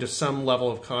shot into some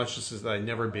level of consciousness that I'd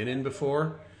never been in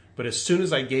before. But as soon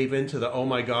as I gave in to the oh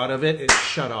my God of it, it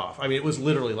shut off. I mean, it was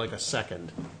literally like a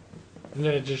second. And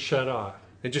then it just shut off.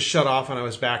 It just shut off and I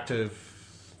was back to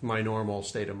my normal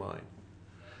state of mind.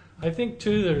 I think,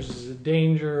 too, there's a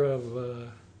danger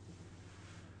of,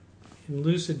 in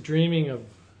lucid dreaming, of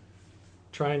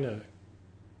trying to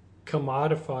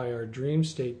commodify our dream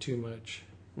state too much.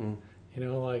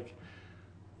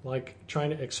 Like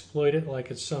trying to exploit it like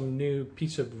it's some new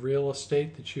piece of real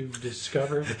estate that you've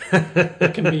discovered.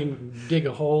 It can be dig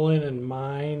a hole in and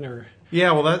mine, or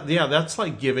that's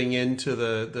like giving in to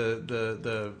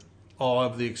the awe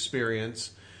of the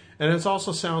experience. And it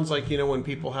also sounds like, when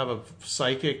people have a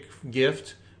psychic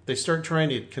gift, they start trying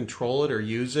to control it or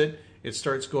use it, it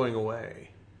starts going away.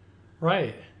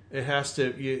 Right. It has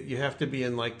to. You have to be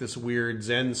in like this weird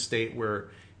Zen state where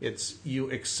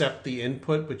you accept the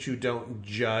input, but you don't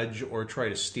judge or try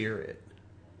to steer it.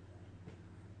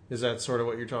 Is that sort of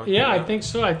what you're talking about? Yeah, I think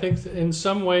so. I think in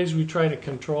some ways we try to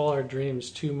control our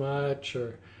dreams too much,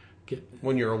 or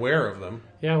when you're aware of them.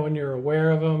 Yeah, when you're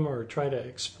aware of them, or try to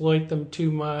exploit them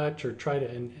too much, or try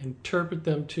to interpret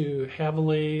them too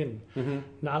heavily, and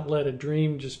not let a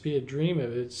dream just be a dream. It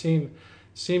would seem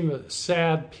a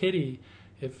sad pity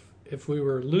if we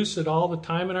were lucid all the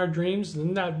time in our dreams,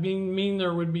 then that mean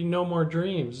there would be no more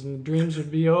dreams, and the dreams would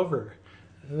be over,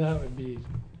 and that would be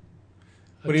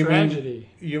a tragedy.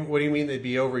 What do you mean they'd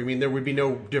be over? You mean there would be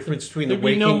no difference between the There'd be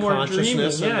waking no more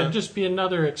consciousness? dreaming. Yeah, it'd just be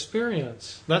another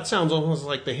experience. That sounds almost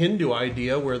like the Hindu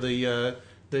idea, where the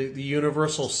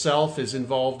universal self is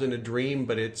involved in a dream,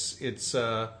 but it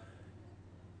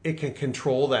can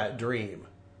control that dream,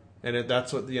 and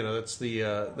that's what that's the.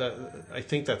 I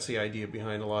think that's the idea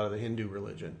behind a lot of the Hindu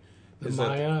religion. The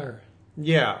Maya.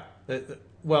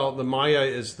 The Maya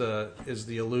is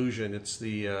the illusion. It's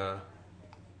the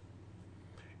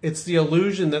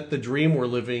illusion that the dream we're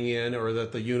living in, or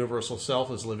that the universal self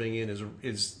is living in,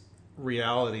 is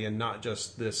reality and not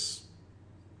just this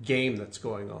game that's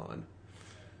going on.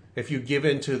 If you give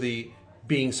into the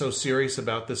being so serious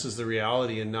about this is the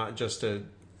reality and not just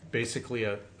basically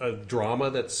a drama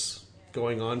that's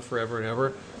going on forever and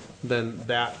ever, then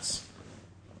that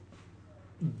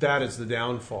is the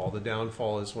downfall. The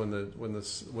downfall is when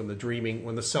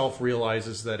the self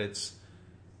realizes that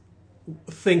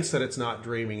thinks that it's not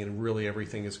dreaming, and really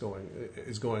everything is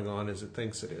going on as it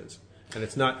thinks it is, and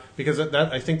it's not, because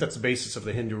I think that's the basis of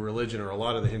the Hindu religion, or a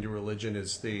lot of the Hindu religion,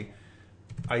 is the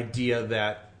idea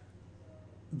that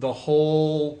the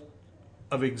whole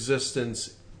of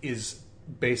existence is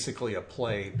basically a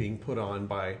play being put on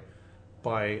by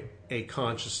a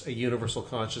universal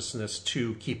consciousness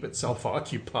to keep itself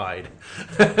occupied.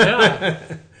 Yeah.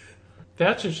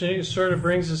 That sort of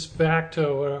brings us back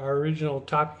to what our original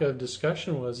topic of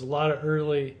discussion was. A lot of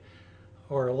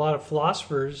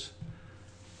philosophers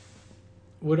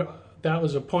that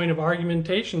was a point of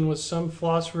argumentation, was some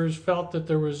philosophers felt that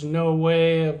there was no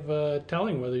way of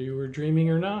telling whether you were dreaming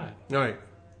or not. Right.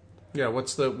 Yeah.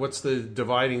 What's the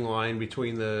dividing line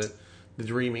between the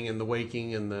dreaming and the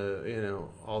waking and the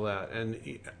all that?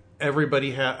 And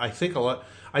everybody I think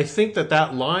that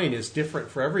line is different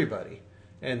for everybody.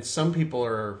 And some people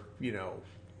are,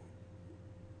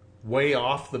 way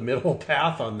off the middle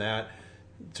path on that.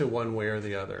 to one way or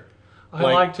the other. I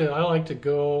like to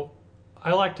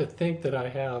think that I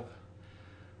have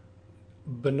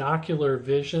binocular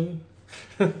vision.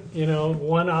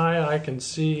 One eye I can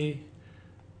see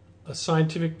a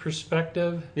scientific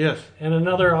perspective. Yes. And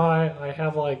another eye I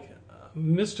have like a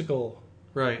mystical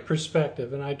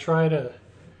perspective, and I try to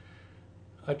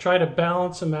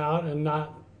balance them out and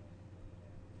not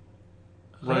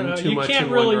run too much in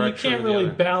one direction. You can't really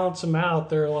balance them out.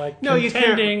 They're like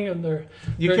contending, and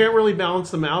you can't really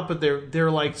balance them out, but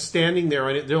they're like standing there,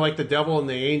 and they're like the devil and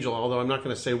the angel. Although I'm not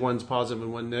going to say one's positive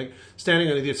and one negative, standing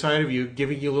on either side of you,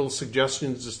 giving you little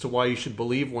suggestions as to why you should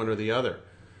believe one or the other.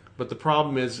 But the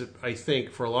problem is, I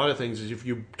think, for a lot of things, is if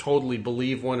you totally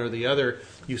believe one or the other,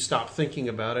 you stop thinking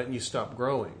about it and you stop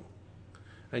growing,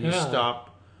 and you stop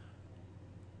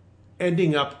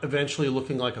ending up eventually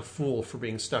looking like a fool for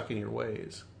being stuck in your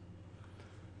ways.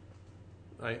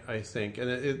 I think,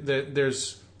 and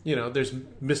there's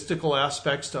mystical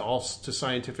aspects to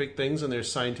scientific things, and there's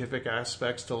scientific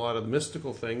aspects to a lot of the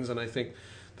mystical things. And I think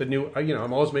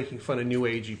I'm always making fun of New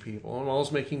Agey people. I'm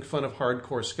always making fun of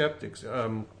hardcore skeptics,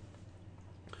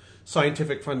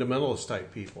 scientific fundamentalist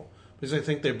type people, because I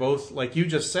think they're both, like you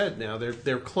just said. Now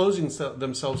they're closing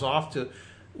themselves off to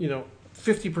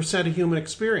 50% of human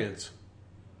experience,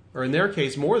 or in their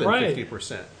case, more than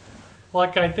 50%.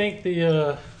 Like I think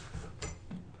the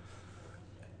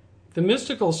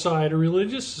mystical side, or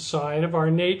religious side of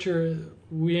our nature,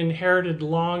 we inherited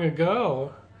long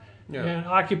ago, and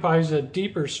occupies a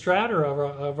deeper strata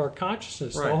of our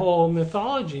consciousness. The whole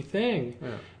mythology thing,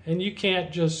 and you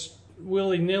can't just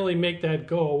willy-nilly make that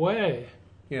go away.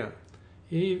 Yeah,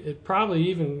 it probably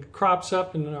even crops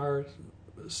up in our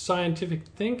scientific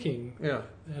thinking,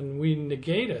 and we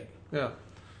negate it.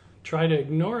 Try to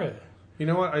ignore it. You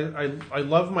know what? I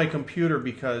love my computer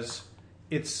because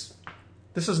this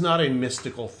is not a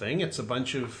mystical thing. It's a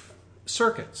bunch of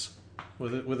circuits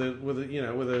with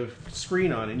a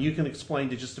screen on, and you can explain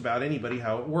to just about anybody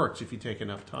how it works if you take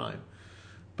enough time.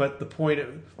 But the point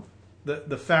of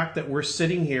the fact that we're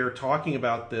sitting here talking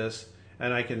about this,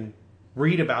 and I can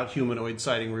read about humanoid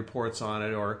sighting reports on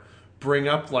it, or bring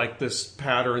up like this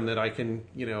pattern that I can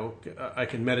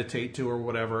meditate to or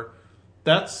whatever.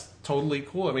 That's totally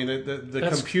cool. I mean, the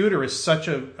computer is such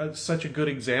a good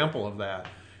example of that.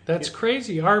 That's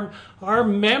crazy. Our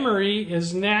memory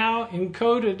is now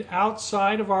encoded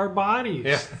outside of our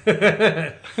bodies.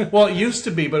 Yeah. Well, it used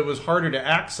to be, but it was harder to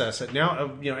access it.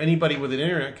 Now, anybody with an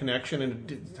internet connection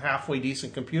and a halfway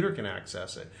decent computer can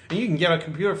access it, and you can get a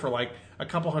computer for like a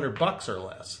couple $100 or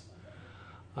less.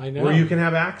 I know. Where you can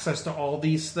have access to all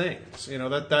these things.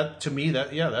 That to me,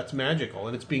 that's magical,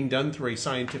 and it's being done through a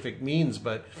scientific means,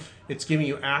 but it's giving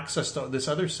you access to this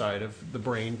other side of the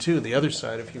brain too, the other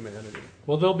side of humanity.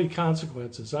 Well, there'll be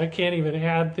consequences. I can't even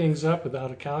add things up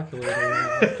without a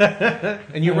calculator.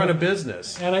 And you run a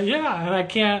business. And I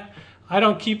can't. I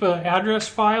don't keep an address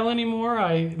file anymore.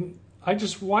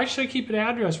 Why should I keep an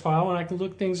address file when I can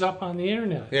look things up on the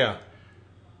internet? Yeah.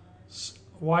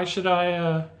 Why should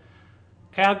I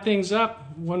add things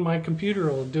up when my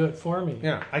computer will do it for me?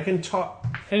 Yeah, I can talk.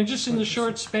 And just in the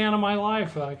short span of my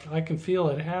life, I can feel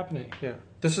it happening. Yeah,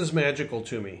 this is magical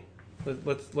to me.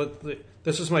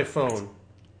 This is my phone.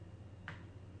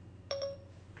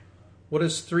 What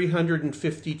is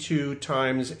 352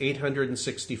 times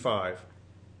 865?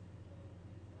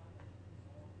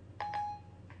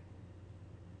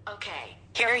 Okay,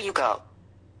 here you go.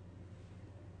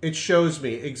 It shows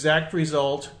me exact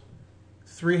result,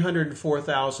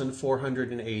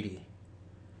 304,480.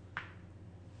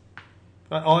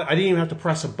 I didn't even have to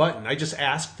press a button. I just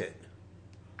asked it.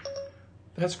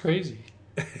 That's crazy.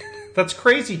 That's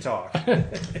crazy talk.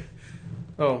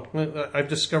 Oh, I've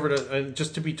discovered,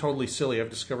 just to be totally silly, I've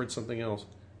discovered something else.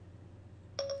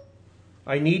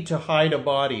 I need to hide a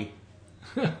body.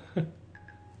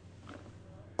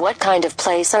 What kind of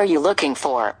place are you looking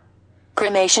for?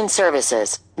 Cremation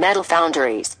services, metal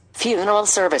foundries, funeral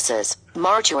services,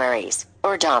 mortuaries,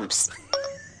 or dumps?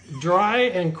 Dry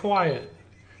and quiet.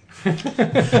 The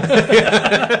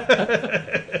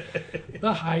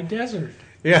high desert.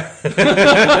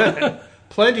 Yeah.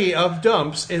 Plenty of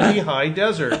dumps in the high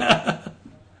desert.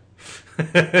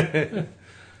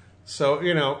 So,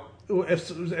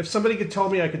 if somebody could tell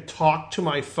me I could talk to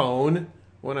my phone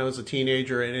when I was a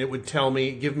teenager and it would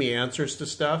give me answers to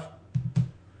stuff,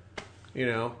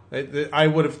 I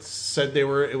would have said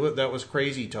that was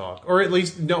crazy talk. Or at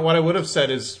least, no, what I would have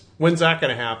said is, when's that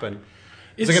going to happen?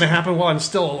 Is it going to happen while I'm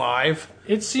still alive?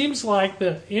 It seems like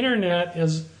the internet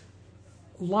is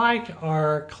like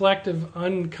our collective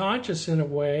unconscious in a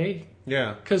way,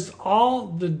 Yeah. Because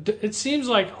it seems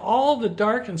like all the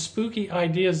dark and spooky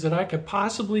ideas that I could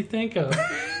possibly think of,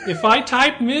 if I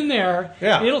type them in there,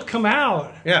 it'll come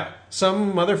out. Yeah.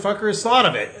 Some motherfucker has thought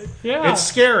of it. Yeah. It's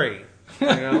scary. You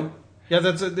know? Yeah,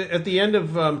 that's at the end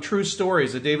of True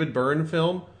Stories, a David Byrne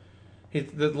film.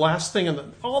 The last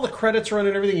thing, all the credits run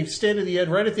and everything, you stand at the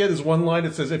end, right at the end is one line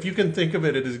that says, if you can think of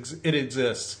it, it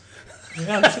exists.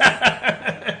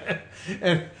 Yeah,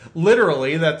 and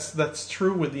literally, that's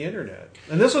true with the internet.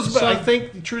 And this was, I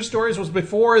think, True Stories was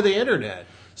before the internet.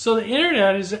 So the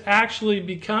internet is actually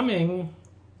becoming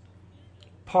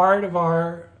part of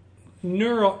our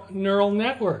neural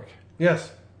network.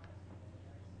 Yes.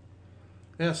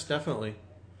 Yes, definitely.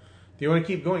 Do you want to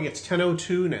keep going? It's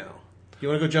 10:02 now. Do you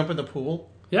want to go jump in the pool?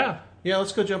 Yeah. Yeah,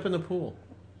 let's go jump in the pool.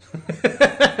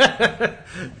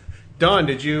 Don,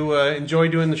 did you enjoy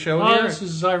doing the show here?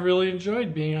 I really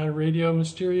enjoyed being on Radio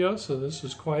Mysterioso. This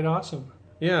was quite awesome.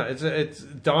 Yeah, it's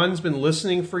Don's been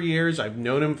listening for years. I've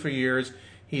known him for years.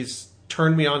 He's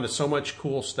turned me on to so much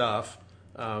cool stuff,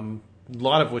 a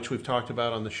lot of which we've talked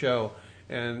about on the show.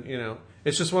 And, you know,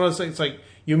 it's just one of those things. It's like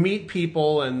you meet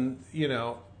people and, you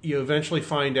know, you eventually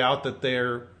find out that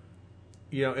they're,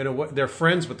 you know, in a way, they're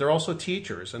friends, but they're also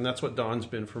teachers, and that's what Don's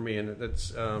been for me, and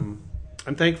it's I'm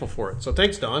thankful for it. So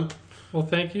thanks, Don. Well,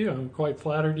 thank you. I'm quite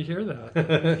flattered to hear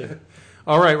that.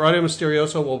 All right, Radio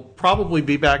Mysterioso will probably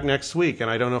be back next week, and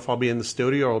I don't know if I'll be in the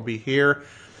studio or I'll be here.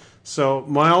 So,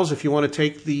 Miles, if you want to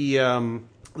take the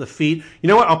feed, you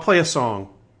know what? I'll play a song.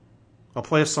 I'll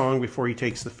play a song before he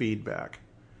takes the feed back.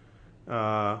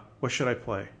 What should I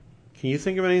play? Can you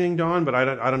think of anything, Don? But I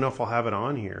don't know if I'll have it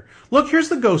on here. Look, here's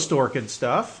the Ghost Orchid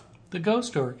stuff. The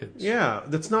Ghost Orchids. Yeah,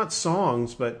 that's not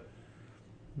songs, but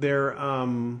they're,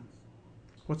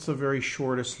 what's the very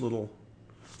shortest little,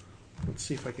 let's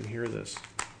see if I can hear this.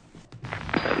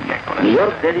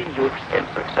 You're telling your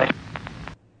success.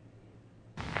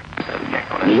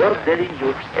 You're telling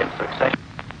your success.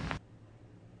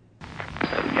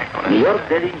 You're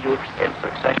telling your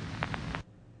success.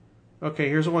 Okay,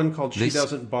 here's one called She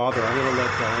Doesn't Bother. I'm going to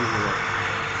let Don hear it.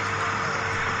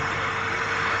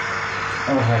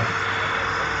 Okay.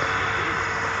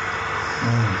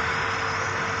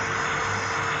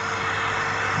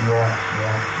 Yeah.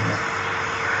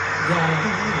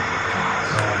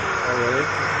 Oh, really?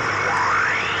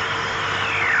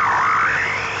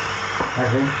 I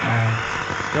think.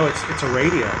 No, it's a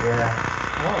radio. Yeah.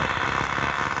 Oh.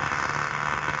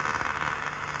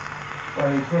 Well,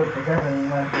 you take the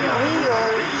government. I'm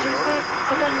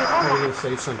going to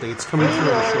say something. It's coming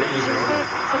through on a short wave radio.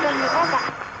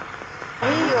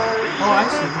 Oh, I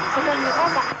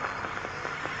see.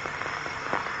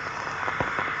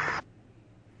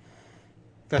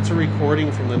 That's a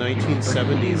recording from the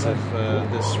 1970s of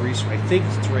this. I think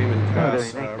it's Raymond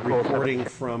Cass recording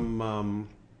from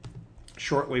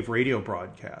shortwave radio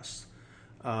broadcasts.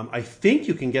 I think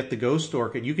you can get the Ghost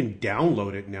Orchid. You can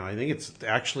download it now. I think it's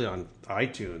actually on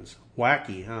iTunes.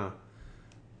 Wacky, huh?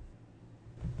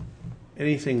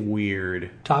 Anything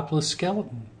weird? Topless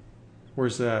Skeleton.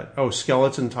 Where's that? Oh,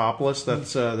 Skeleton Topless.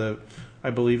 That's I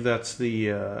believe that's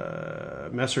the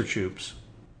Messer Choops.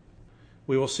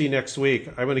 We will see next week.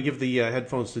 I'm going to give the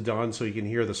headphones to Don so he can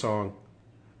hear the song.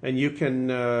 And you can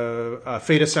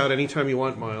fade us out anytime you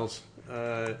want, Miles,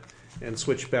 and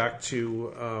switch back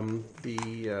to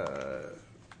the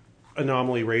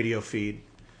Anomaly radio feed.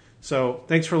 So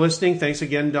thanks for listening. Thanks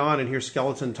again, Don. And here's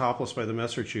Skeleton Topless by the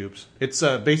Messer Choops. It's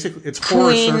basically it's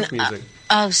horror surf music.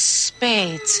 Of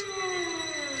spades.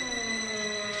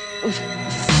 4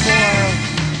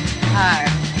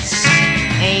 hearts.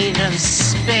 8 of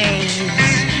spades.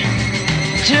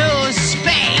 2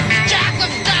 spades. Jack of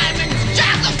diamonds.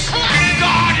 Jack of clubs.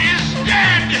 God is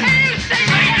dead.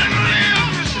 Satan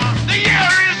lives. The year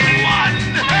is one.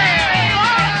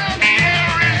 The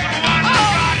year is one.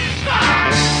 God is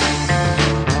gone.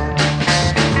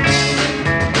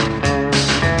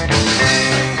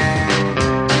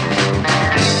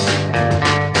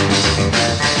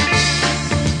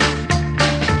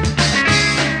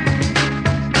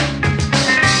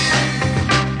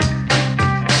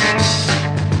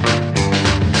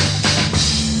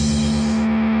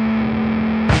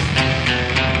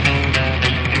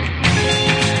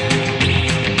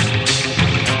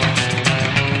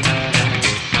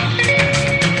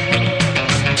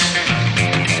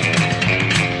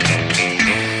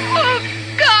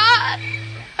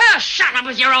 Shut up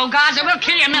with your old gods, and we'll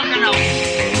kill your milk and oats.